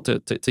took a while to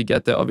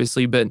get there,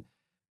 obviously, but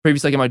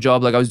previously like in my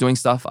job, like I was doing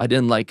stuff I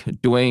didn't like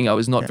doing. I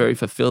was not very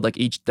fulfilled. Like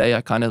each day,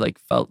 I kind of like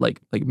felt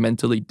like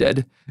mentally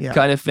dead,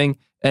 kind of thing.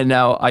 And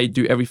now I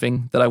do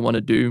everything that I want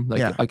to do.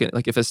 Like I can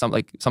like if there's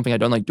something I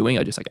don't like doing,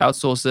 I just like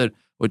outsource it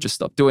or just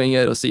stop doing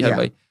it or see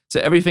how so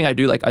everything I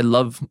do, like I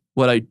love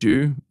what I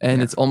do,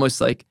 and it's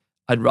almost like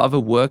I'd rather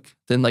work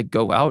than like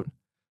go out,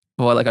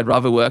 or like I'd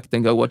rather work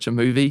than go watch a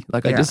movie.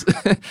 Like I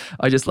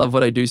just love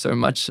what I do so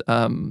much.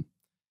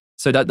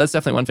 So that's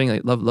definitely one thing.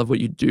 Like love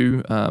what you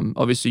do.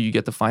 Obviously, you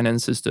get the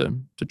finances to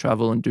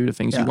travel and do the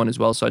things you want as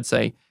well. So I'd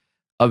say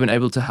I've been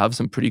able to have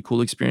some pretty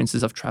cool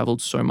experiences. I've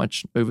traveled so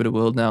much over the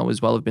world now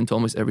as well. I've been to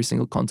almost every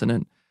single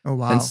continent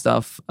and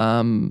stuff.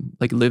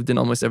 Like lived in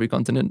almost every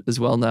continent as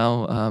well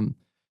now.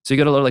 So you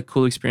get a lot of like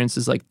cool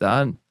experiences like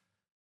that.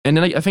 And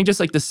then I think just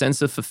like the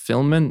sense of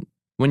fulfillment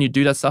when you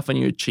do that stuff and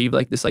you achieve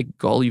like this like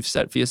goal you've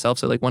set for yourself.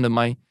 So like one of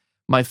my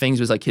things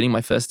was like hitting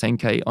my first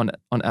 10K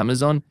on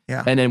Amazon.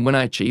 And then when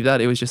I achieved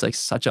that, it was just like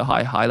such a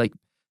high, like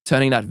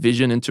turning that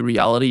vision into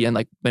reality. And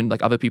like when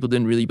like other people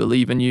didn't really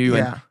believe in you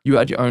and you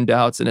had your own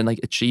doubts, and then like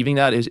achieving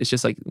that is it's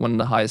just like one of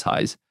the highest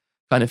highs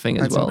kind of thing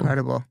as well. That's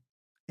incredible.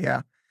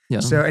 Yeah.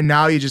 So, and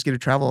now you just get to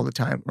travel all the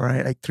time,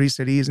 right? Like 3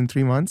 cities in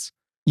 3 months.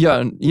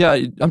 Yeah.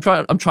 I'm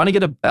trying to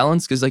get a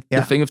balance, because like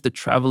the thing with the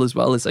travel as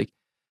well is like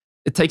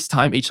it takes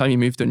time each time you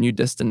move to a new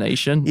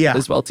destination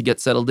as well to get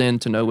settled in,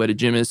 to know where the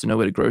gym is, to know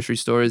where the grocery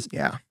store is.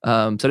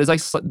 So there's like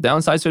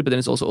downsides to it, but then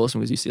it's also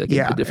awesome because you see like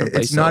a different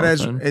place. It's not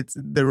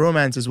the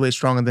romance is way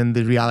stronger than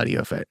the reality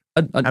of it.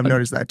 I've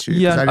noticed that too.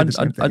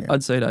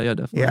 I'd say that. Yeah,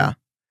 definitely. Yeah.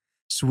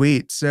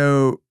 Sweet.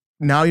 So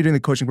now you're doing the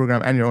coaching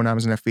program and your own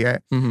Amazon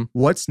FBA.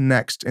 What's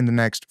next in the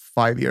next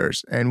 5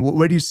 years? And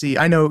where do you see,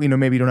 I know,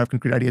 maybe you don't have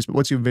concrete ideas, but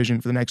what's your vision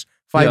for the next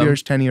 5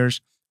 years, 10 years?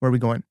 Where are we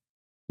going?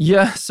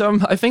 Yeah, so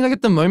I think like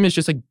at the moment it's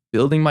just like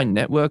building my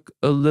network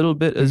a little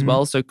bit as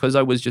well. So because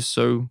I was just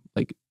so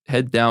like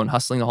head down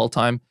hustling the whole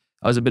time,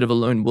 I was a bit of a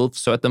lone wolf.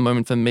 So at the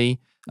moment for me,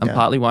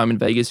 partly why I'm in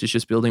Vegas is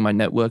just building my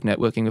network,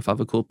 networking with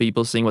other cool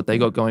people, seeing what they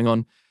got going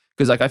on.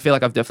 Because like I feel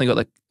like I've definitely got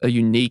like a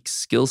unique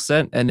skill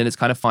set, and then it's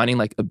kind of finding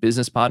like a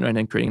business partner and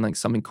then creating like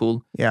something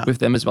cool with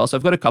them as well. So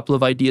I've got a couple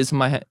of ideas in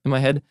my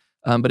head.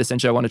 But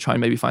essentially I want to try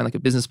and maybe find like a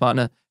business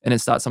partner and then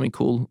start something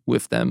cool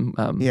with them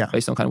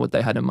based on kind of what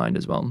they had in mind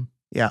as well.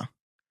 Yeah.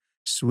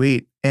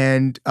 Sweet.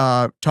 And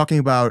talking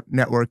about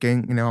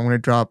networking, I'm going to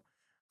drop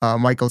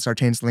Michael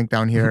Sartain's link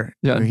down here.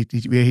 He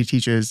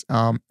teaches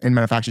in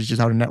manufacturing, teaches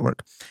how to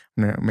network.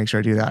 I'm going to make sure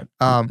I do that.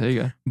 There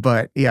you go.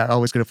 But yeah,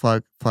 always going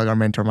to plug our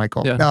mentor,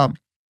 Michael.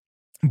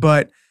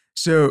 But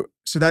so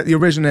that your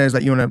vision is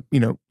that you want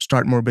to,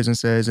 start more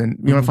businesses, and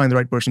you want to find the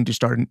right person to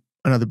start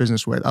another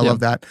business with. I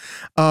love that.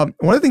 One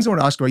of the things I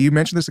want to ask about, you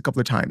mentioned this a couple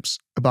of times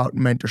about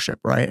mentorship,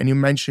 right? And you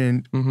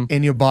mentioned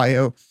in your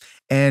bio,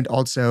 and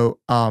also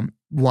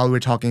while we were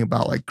talking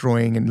about like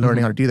growing and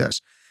learning how to do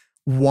this,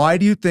 why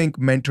do you think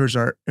mentors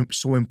are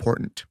so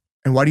important?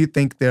 And why do you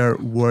think they're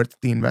worth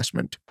the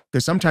investment?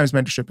 Because sometimes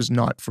mentorship is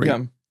not free.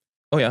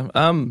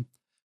 Well,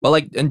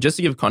 like, and just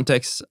to give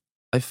context,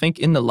 I think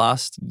in the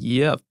last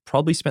year, I've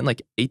probably spent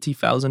like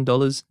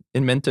 $80,000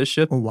 in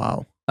mentorship. Oh,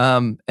 wow.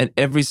 And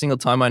every single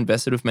time I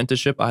invested with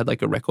mentorship, I had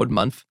like a record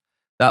month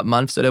that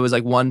month. So there was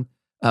like one,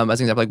 as an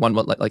example, like one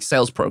like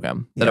sales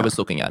program that I was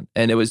looking at,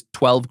 and it was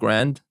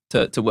 $12,000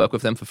 to work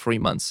with them for 3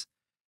 months.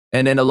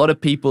 And then a lot of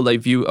people, they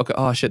view, okay,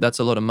 oh shit, that's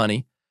a lot of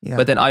money.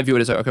 But then I view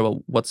it as like, okay,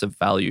 well, what's the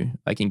value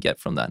I can get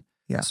from that?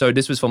 So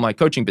this was for my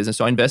coaching business.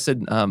 So I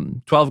invested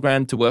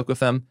 $12,000 to work with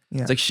them.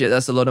 It's like, shit,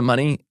 that's a lot of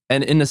money.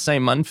 And in the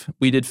same month,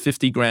 we did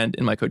 $50,000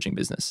 in my coaching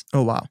business.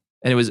 Oh, wow.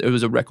 And it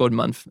was a record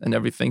month and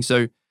everything.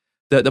 So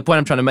the point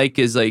I'm trying to make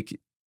is like,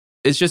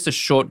 it's just a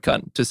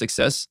shortcut to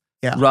success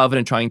rather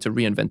than trying to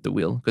reinvent the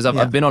wheel. Because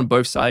I've been on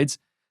both sides.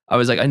 I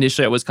was like,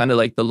 initially I was kind of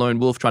like the lone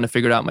wolf trying to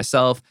figure it out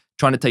myself,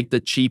 trying to take the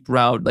cheap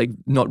route, like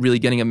not really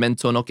getting a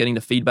mentor, not getting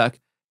the feedback.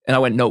 And I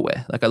went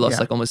nowhere. Like I lost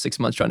like almost 6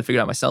 months trying to figure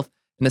it out myself.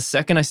 And the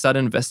second I started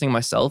investing in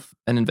myself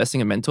and investing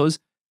in mentors,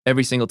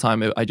 every single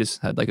time I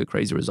just had like a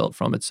crazy result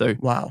from it. So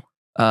wow.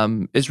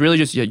 It's really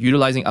just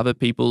utilizing other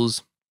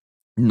people's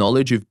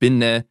knowledge who've been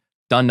there,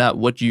 done that,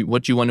 what you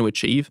want to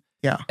achieve,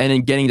 Yeah. and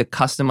then getting the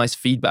customized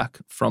feedback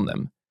from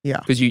them. Yeah.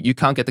 Because you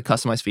can't get the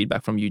customized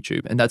feedback from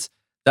YouTube. And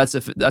that's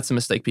a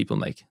mistake people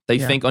make. They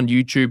think on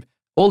YouTube,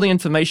 all the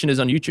information is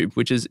on YouTube,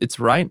 which is, it's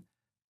right.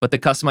 But the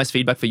customized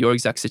feedback for your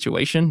exact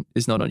situation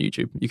is not on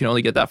YouTube. You can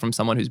only get that from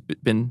someone who's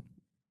been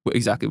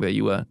exactly where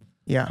you were.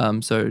 Yeah.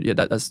 So yeah,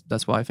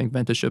 that's why I think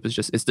mentorship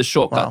is it's the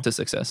shortcut to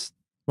success.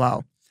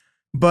 Wow.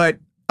 But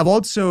I've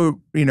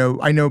also,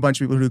 I know a bunch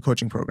of people who do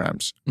coaching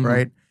programs,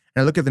 right? And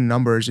I look at the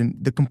numbers, and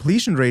the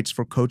completion rates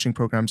for coaching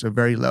programs are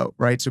very low,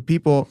 right? So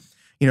people,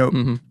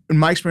 in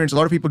my experience, a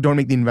lot of people don't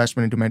make the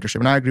investment into mentorship.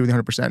 And I agree with you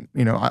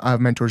 100%. I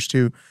have mentors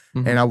too,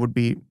 and I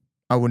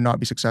would not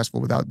be successful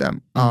without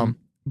them.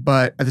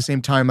 But at the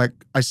same time, like,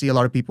 I see a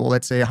lot of people,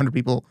 let's say 100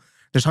 people,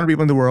 there's 100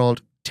 people in the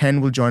world,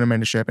 10 will join a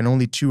mentorship, and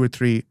only 2 or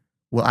 3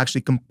 will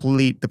actually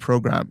complete the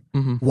program.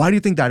 Why do you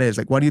think that is?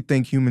 Like, why do you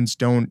think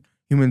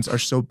humans are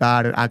so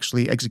bad at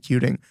actually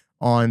executing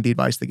on the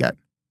advice they get?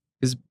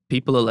 Because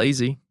people are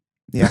lazy.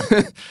 Yeah.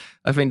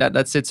 I think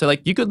that's it. So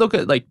like, you could look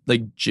at like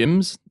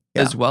gyms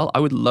as well. I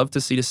would love to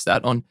see the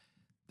stat on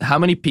how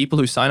many people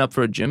who sign up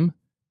for a gym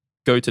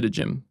go to the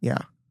gym. Yeah.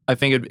 I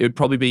think it would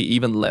probably be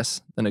even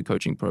less than a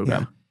coaching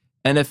program.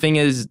 And the thing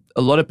is,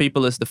 a lot of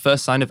people, is the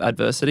first sign of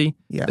adversity,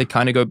 they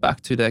kind of go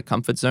back to their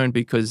comfort zone,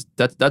 because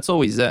that's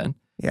always there.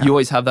 You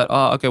always have that,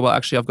 okay, well,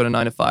 actually, I've got a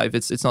 9 to 5.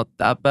 It's not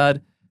that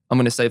bad. I'm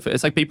going to stay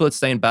it's like people that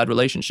stay in bad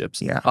relationships.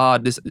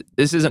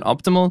 This isn't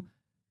optimal,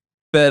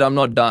 but I'm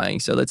not dying,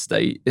 so let's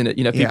stay in it.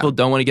 People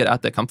don't want to get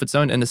out their comfort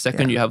zone. And the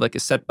second you have like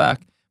a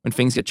setback, when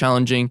things get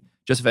challenging,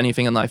 just if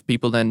anything in life,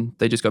 people then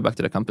they just go back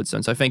to their comfort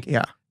zone. So I think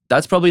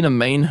that's probably the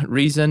main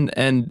reason.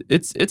 And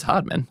it's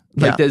hard, man.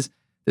 Like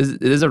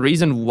there's a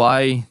reason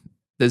why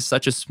there's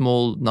such a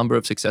small number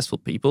of successful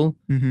people.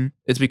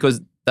 It's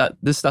because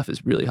this stuff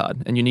is really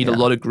hard, and you need a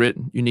lot of grit.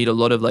 You need a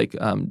lot of like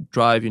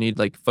drive. You need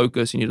like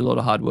focus. You need a lot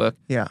of hard work.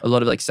 A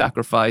lot of like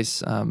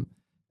sacrifice. And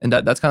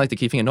that's kind of like the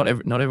key thing. And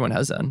not everyone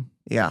has that.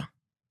 Yeah,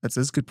 that's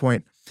a good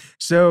point.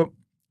 So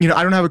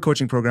I don't have a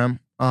coaching program,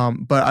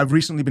 but I've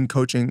recently been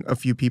coaching a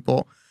few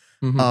people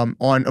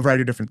on a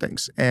variety of different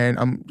things, and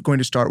I'm going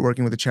to start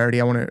working with a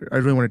charity. I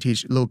really want to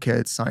teach little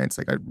kids science.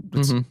 Like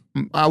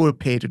I would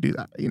pay to do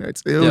that.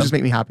 It will just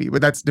make me happy.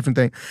 But that's a different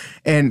thing.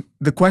 And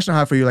the question I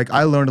have for you, like,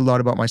 I learned a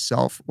lot about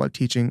myself while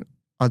teaching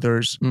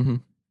others,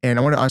 and I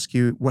want to ask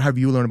you, what have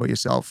you learned about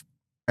yourself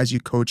as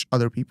you coach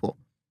other people?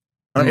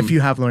 Or if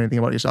you have learned anything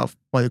about yourself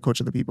while you coach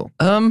other people?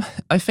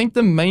 I think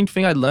the main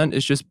thing I learned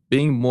is just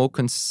being more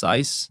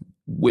concise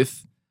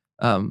with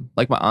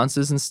like my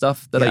answers and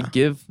stuff that I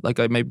give. Like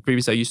maybe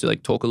previously I used to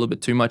like talk a little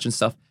bit too much and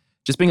stuff.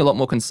 Just being a lot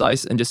more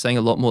concise and just saying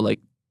a lot more like,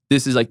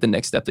 this is like the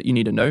next step that you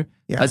need to know,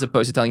 as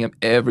opposed to telling them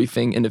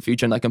everything in the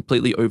future and like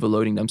completely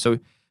overloading them. So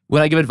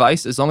when I give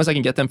advice, as long as I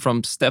can get them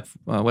from step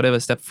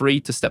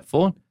 3 to step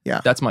 4,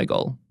 that's my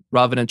goal,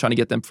 rather than trying to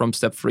get them from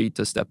step 3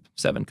 to step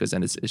 7, because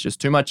then it's just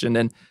too much and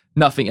then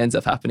nothing ends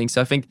up happening.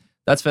 So I think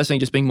that's first thing,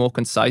 just being more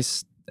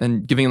concise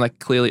and giving them like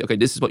clearly, okay,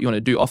 this is what you want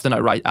to do. Often I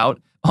write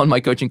out on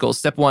my coaching calls,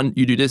 step 1,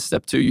 you do this,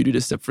 step 2, you do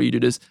this, step 3, you do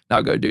this. Now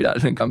go do that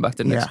and then come back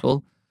to the next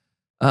call.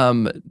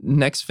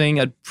 Next thing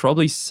I'd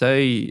probably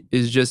say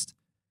is just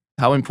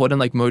how important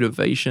like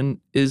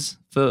motivation is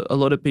for a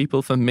lot of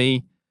people. For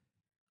me,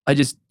 I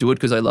just do it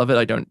because I love it.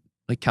 I don't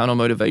like count on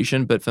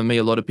motivation, but for me,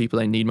 a lot of people,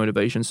 they need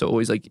motivation. So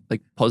always like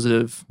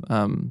positive,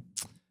 positive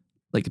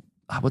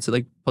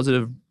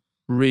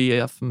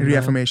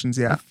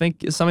reaffirmations. I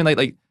think it's something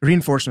like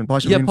reinforcement.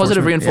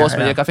 Positive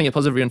reinforcement. Like I think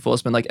positive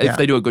reinforcement. Like if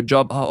they do a good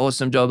job,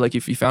 awesome job. Like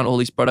if you found all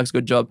these products,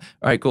 good job.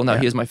 All right, cool. Now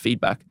here's my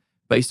feedback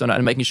based on that,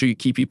 and making sure you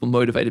keep people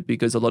motivated,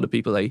 because a lot of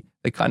people they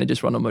kind of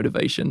just run on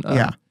motivation.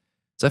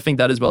 So I think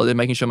that as well. They're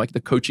making sure like the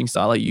coaching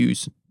style I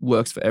use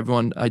works for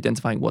everyone.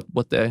 Identifying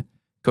what their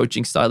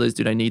coaching style is.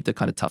 Do they need the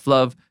kind of tough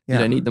love? Do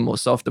they need the more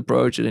soft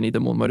approach? Do they need the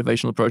more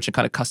motivational approach? And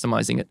kind of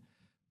customizing it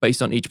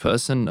based on each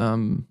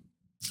person.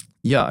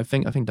 I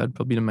think that'd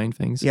probably be the main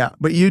things. Yeah,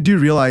 but you do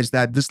realize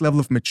that this level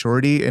of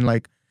maturity in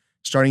like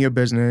starting your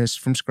business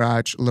from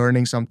scratch,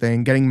 learning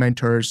something, getting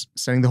mentors,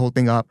 setting the whole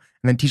thing up,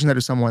 and then teaching that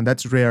to someone,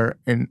 that's rare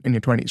in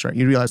your 20s, right?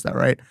 You realize that,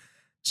 right?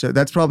 So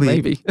that's probably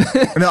maybe.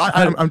 No,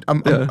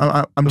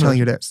 I'm telling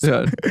you this.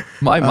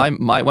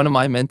 My one of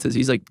my mentors,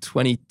 he's like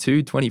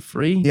 22,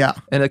 23. Yeah.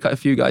 And a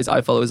few guys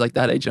I follow is like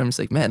that age. I'm just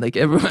like, man, like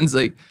everyone's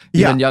like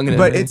even younger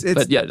than me. It's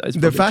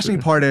the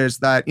fascinating part is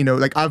that,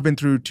 like I've been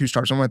through 2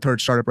 startups. I'm on my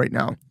 3rd startup right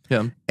now.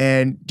 Yeah.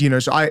 And,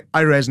 so I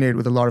resonated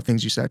with a lot of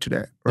things you said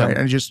today, right?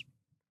 And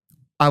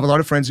I have a lot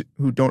of friends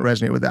who don't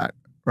resonate with that,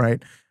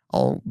 right?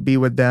 I'll be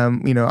with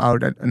them,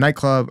 out at a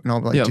nightclub, and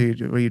I'll be like,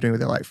 dude, what are you doing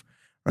with your life?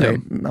 Right. I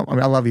mean,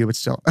 I love you, but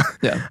still.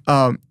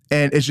 And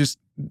it's just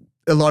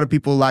a lot of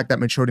people lack that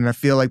maturity. And I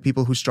feel like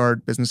people who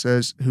start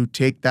businesses who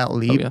take that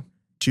leap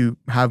to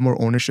have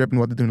more ownership in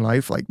what they do in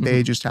life, like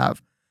they just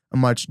have a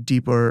much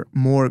deeper,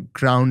 more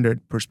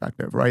grounded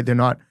perspective, right? They're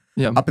not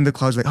up in the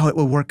clouds like, oh, it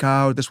will work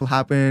out, this will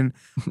happen.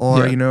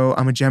 Or,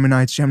 I'm a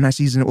Gemini, it's Gemini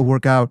season, it will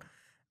work out.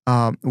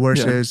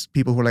 Versus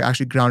people who are like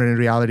actually grounded in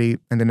reality,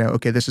 and they know,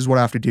 okay, this is what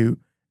I have to do,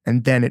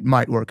 and then it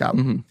might work out.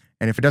 And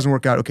if it doesn't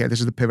work out, okay,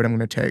 this is the pivot I'm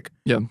going to take.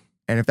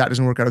 And if that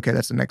doesn't work out, okay,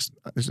 that's the next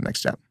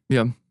step.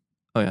 Yeah.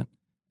 Oh yeah.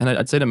 And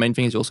I'd say the main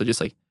thing is also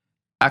just like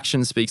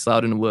action speaks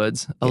louder than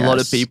words. A lot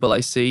of people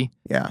I see,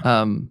 they're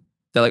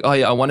like, oh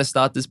yeah, I want to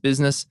start this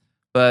business,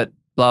 but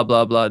blah,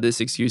 blah, blah, this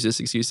excuse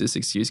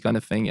kind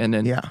of thing. And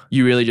then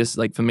you really just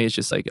like, for me, it's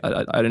just like,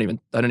 I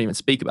don't even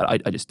speak about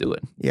it. I just do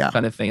it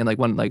kind of thing.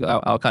 And like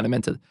our kind of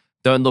mentor,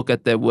 don't look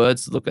at their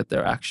words, look at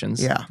their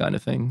actions kind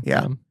of thing.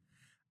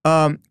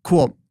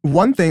 Cool.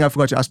 One thing I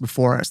forgot to ask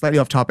before, slightly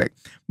off topic,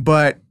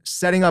 but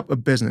setting up a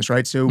business,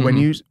 right? So when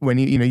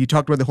you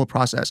talked about the whole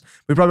process,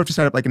 we probably have to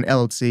set up like an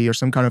LLC or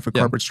some kind of a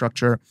corporate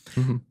structure.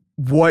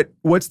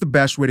 What's the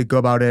best way to go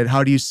about it?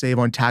 How do you save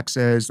on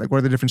taxes? Like, what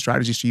are the different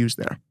strategies to use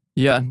there?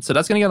 Yeah, so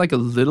that's gonna get like a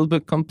little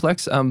bit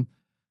complex.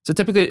 So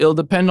typically it'll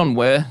depend on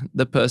where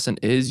the person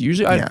is.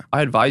 Usually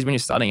I advise when you're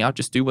starting out,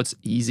 just do what's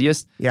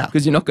easiest.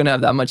 Because you're not gonna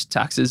have that much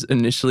taxes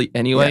initially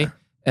anyway.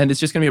 And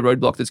it's just going to be a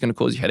roadblock that's going to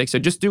cause you headaches. So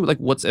just do like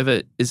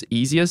whatever is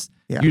easiest.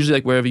 Usually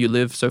like wherever you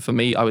live. So for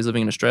me, I was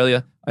living in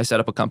Australia. I set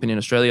up a company in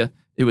Australia.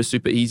 It was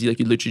super easy. Like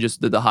you literally just,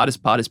 the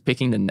hardest part is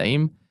picking the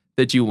name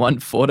that you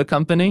want for the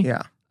company.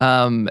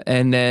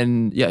 And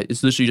then,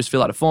 it's literally just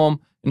fill out a form.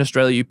 In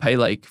Australia, you pay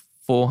like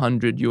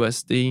 $400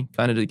 USD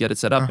kind of to get it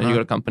set up and you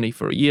got a company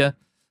for a year.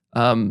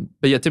 But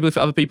yeah, typically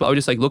for other people, I would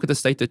just like look at the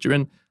state that you're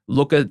in,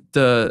 look at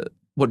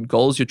what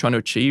goals you're trying to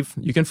achieve.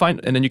 You can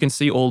find, and then you can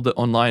see all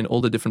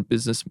the different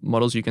business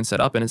models you can set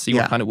up and then see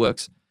what kind of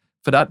works.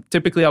 For that,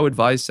 typically I would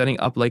advise setting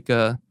up like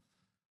I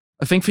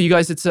think for you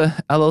guys, it's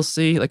a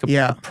LLC, like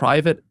a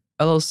private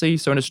LLC.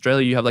 So in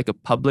Australia, you have like a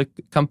public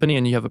company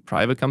and you have a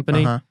private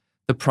company.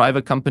 The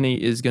private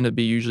company is going to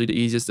be usually the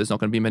easiest. There's not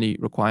going to be many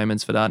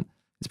requirements for that.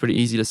 It's pretty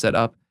easy to set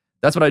up.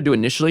 That's what I do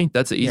initially.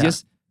 That's the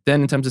easiest.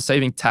 Then in terms of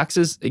saving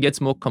taxes, it gets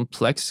more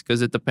complex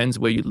because it depends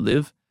where you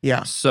live.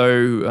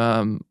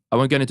 So I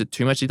won't get into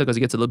too much detail because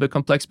it gets a little bit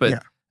complex.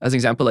 But as an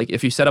example, like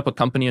if you set up a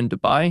company in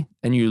Dubai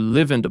and you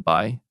live in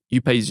Dubai, you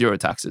pay zero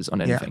taxes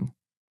on anything.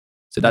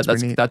 So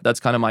that's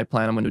kind of my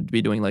plan. I'm going to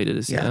be doing later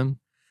this year.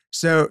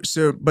 So,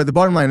 but the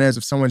bottom line is,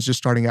 if someone's just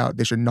starting out,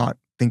 they should not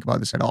think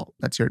about this at all.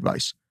 That's your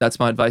advice. That's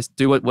my advice.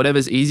 Do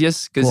whatever's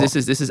easiest because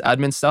this is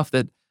admin stuff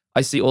that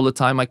I see all the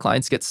time. My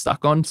clients get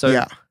stuck on.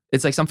 So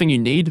it's like something you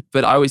need,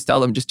 but I always tell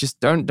them just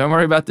don't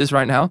worry about this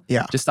right now.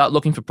 Just start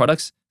looking for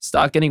products,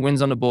 start getting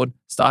wins on the board,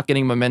 start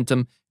getting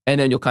momentum, and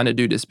then you'll kind of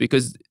do this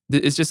because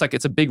it's just like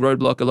it's a big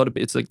roadblock.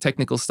 It's like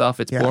technical stuff.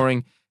 It's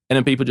boring, and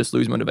then people just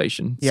lose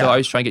motivation. So I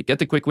always try and get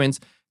the quick wins,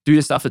 do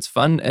the stuff that's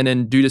fun, and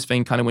then do this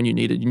thing kind of when you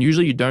need it. And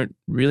usually you don't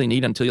really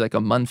need until you're like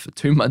a month or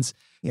 2 months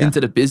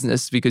into the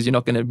business because you're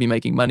not going to be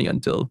making money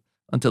until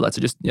that. So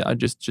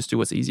just do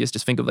what's easiest.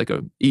 Just think of like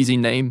a easy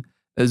name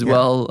as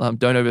well.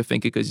 Don't overthink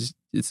it because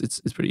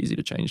it's pretty easy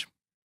to change.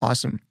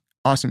 Awesome.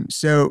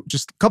 So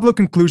just a couple of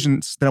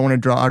conclusions that I want to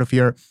draw out of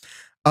here.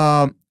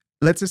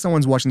 Let's say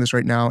someone's watching this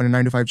right now in a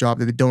 9-to-5 job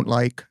that they don't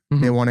like.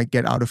 They want to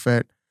get out of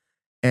it.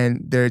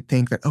 And they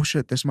think that, oh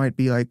shit, this might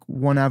be like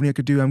one avenue I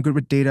could do. I'm good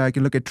with data. I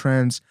can look at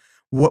trends.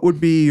 What would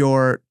be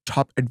your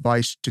top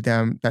advice to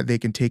them that they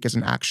can take as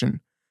an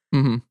action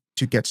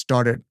to get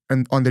started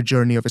on the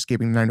journey of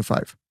escaping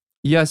 9-to-5?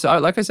 Yeah, so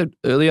like I said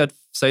earlier, I'd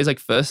say is like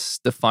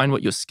first define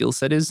what your skill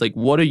set is. Like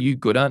what are you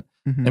good at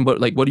and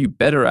what are you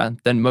better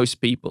at than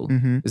most people?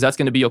 Because that's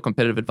going to be your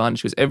competitive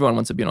advantage because everyone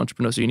wants to be an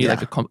entrepreneur. So you need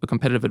like a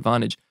competitive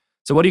advantage.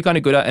 So what are you kind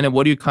of good at? And then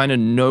what do you kind of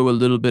know a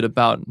little bit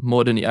about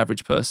more than the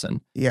average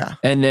person?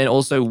 And then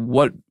also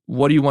what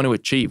do you want to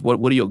achieve? What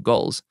are your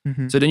goals?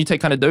 So then you take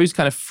kind of those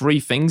kind of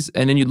 3 things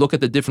and then you look at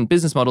the different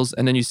business models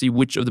and then you see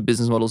which of the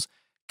business models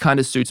kind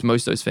of suits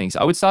most of those things.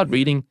 I would start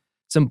reading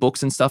some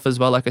books and stuff as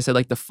well. Like I said,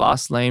 like The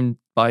Fast Lane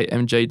by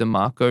MJ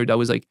DeMarco. That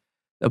was like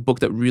a book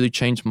that really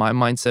changed my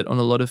mindset on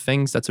a lot of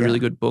things. That's a really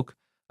good book.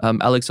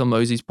 Alex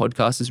Hormozi's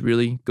podcast is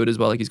really good as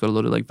well. Like he's got a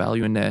lot of like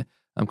value in there.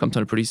 Comes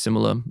on a pretty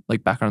similar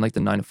like background, like the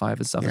 9-to-5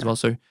 and stuff as well.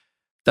 So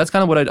that's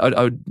kind of what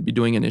I would be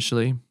doing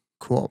initially.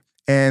 Cool.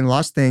 And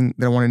last thing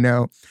that I want to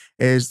know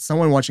is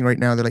someone watching right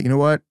now, they're like, you know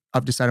what?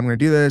 I've decided I'm going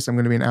to do this. I'm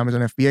going to be an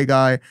Amazon FBA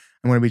guy.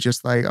 I'm going to be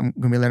just like, I'm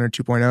going to be Leonard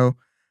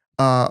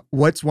 2.0.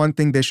 What's one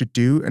thing they should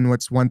do and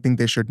what's one thing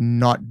they should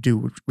not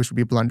do, which would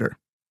be a blunder?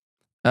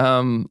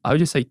 I would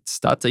just say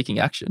start taking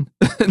action.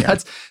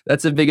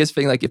 That's the biggest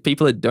thing. Like if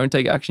people that don't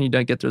take action, you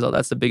don't get the result.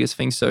 That's the biggest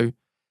thing. So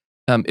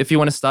if you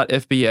want to start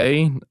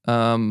FBA,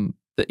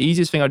 the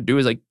easiest thing I'd do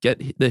is like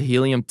get the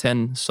Helium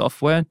 10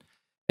 software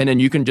and then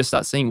you can just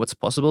start seeing what's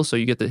possible. So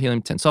you get the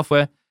Helium 10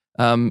 software.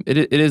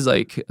 It is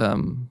like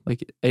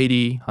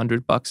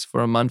 $80-$100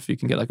 for a month. You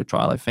can get like a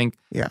trial, I think.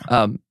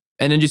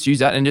 And then just use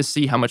that and just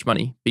see how much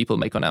money people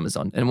make on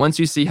Amazon. And once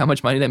you see how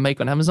much money they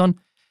make on Amazon,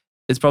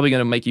 it's probably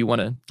going to make you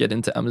want to get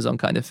into Amazon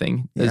kind of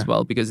thing as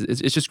well, because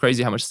it's just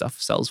crazy how much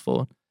stuff sells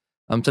for.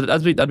 So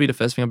that'd be the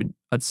first thing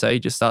I'd say.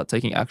 Just start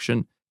taking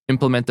action,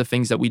 implement the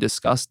things that we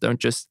discussed. Don't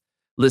just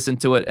listen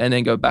to it and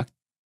then go back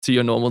to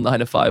your normal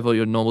 9-to-5 or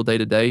your normal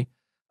day-to-day.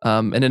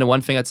 And then the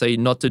one thing I'd say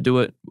not to do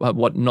it,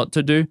 what not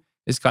to do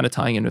is kind of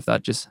tying in with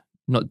that, just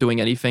not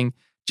doing anything.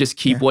 Just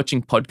keep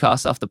watching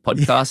podcast after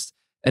podcast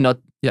and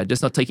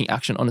just not taking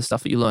action on the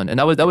stuff that you learn. And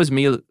that was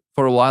me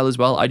for a while as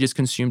well, I just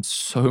consumed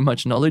so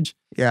much knowledge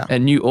Yeah.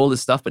 and knew all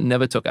this stuff, but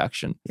never took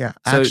action. Yeah.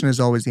 So- Action is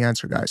always the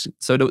answer, guys.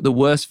 So the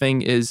worst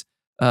thing is,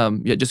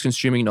 just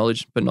consuming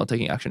knowledge, but not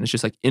taking action. It's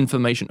just like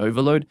information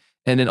overload.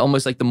 And then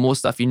almost like the more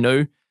stuff you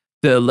know,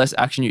 the less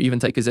action you even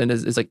take, because then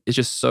it's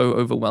just so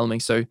overwhelming.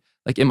 So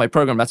like in my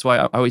program, that's why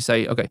I always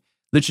say, okay,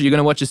 literally you're going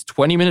to watch this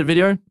 20-minute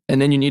video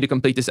and then you need to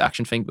complete this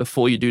action thing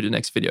before you do the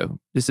next video.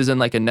 This isn't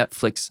like a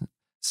Netflix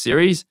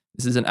series.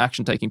 This is an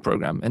action taking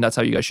program. And that's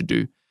how you guys should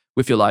do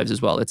with your lives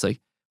as well. It's like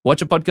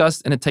watch a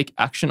podcast and then take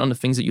action on the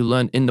things that you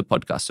learn in the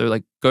podcast. So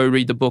like go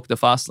read the book, The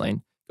Fast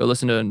Lane, go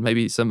listen to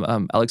maybe some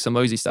Alex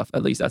Hormozi stuff.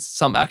 At least that's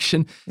some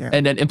action. Yeah.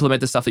 And then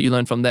implement the stuff that you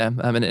learned from there.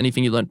 And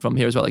anything you learned from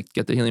here as well, like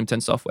get the Helium 10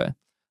 software.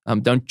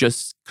 Don't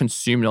just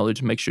consume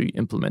knowledge, make sure you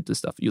implement the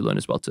stuff you learn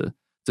as well to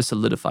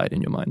solidify it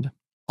in your mind.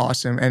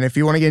 Awesome. And if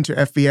you want to get into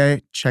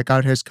FBA, check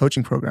out his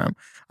coaching program.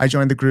 I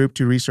joined the group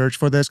to research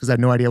for this because I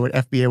had no idea what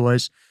FBA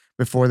was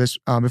before this,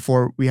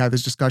 before we had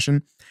this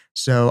discussion.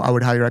 So I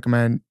would highly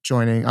recommend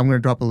joining. I'm going to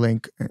drop a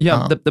link.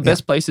 Yeah, the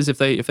best place is if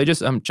they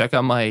just check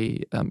out my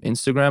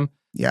Instagram.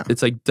 Yeah.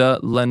 It's like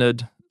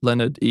Leonard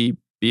E.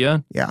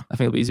 Beer. Yeah. I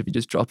think it'll be easy if you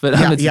just drop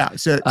it. Yeah.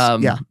 So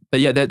yeah. But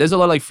yeah, there's a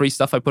lot of like free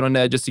stuff I put on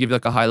there just to give you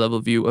like a high level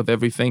view of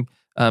everything.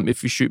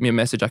 If you shoot me a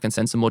message, I can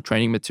send some more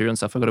training material and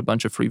stuff. I've got a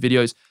bunch of free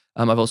videos.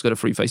 I've also got a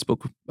free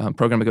Facebook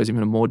program that goes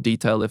even in more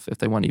detail if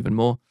they want even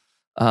more.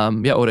 Or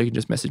they can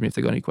just message me if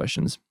they got any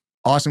questions.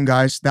 Awesome,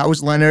 guys. That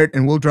was Leonard,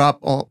 and we'll drop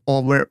all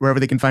wherever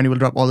they can find you. We'll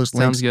drop all those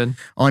links Sounds good.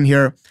 on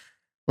here.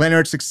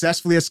 Leonard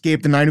successfully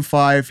escaped the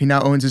 9-to-5. He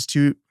now owns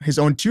his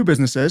own two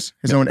businesses,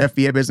 his own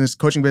FBA business,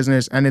 coaching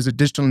business, and is a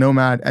digital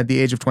nomad at the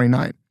age of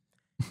 29.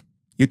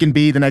 You can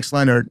be the next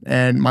Leonard.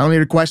 And my only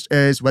request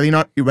is whether or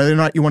not you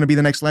want to be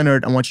the next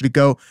Leonard, I want you to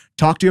go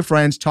talk to your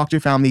friends, talk to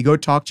your family, go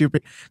talk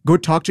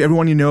to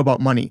everyone you know about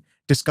money.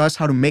 Discuss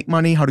how to make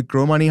money, how to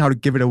grow money, how to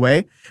give it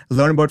away.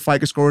 Learn about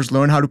FICO scores,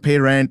 learn how to pay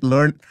rent,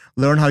 learn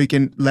how you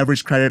can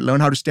leverage credit, learn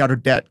how to stay out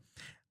of debt.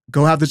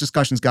 Go have those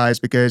discussions, guys,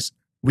 because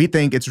we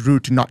think it's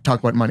rude to not talk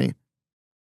about money.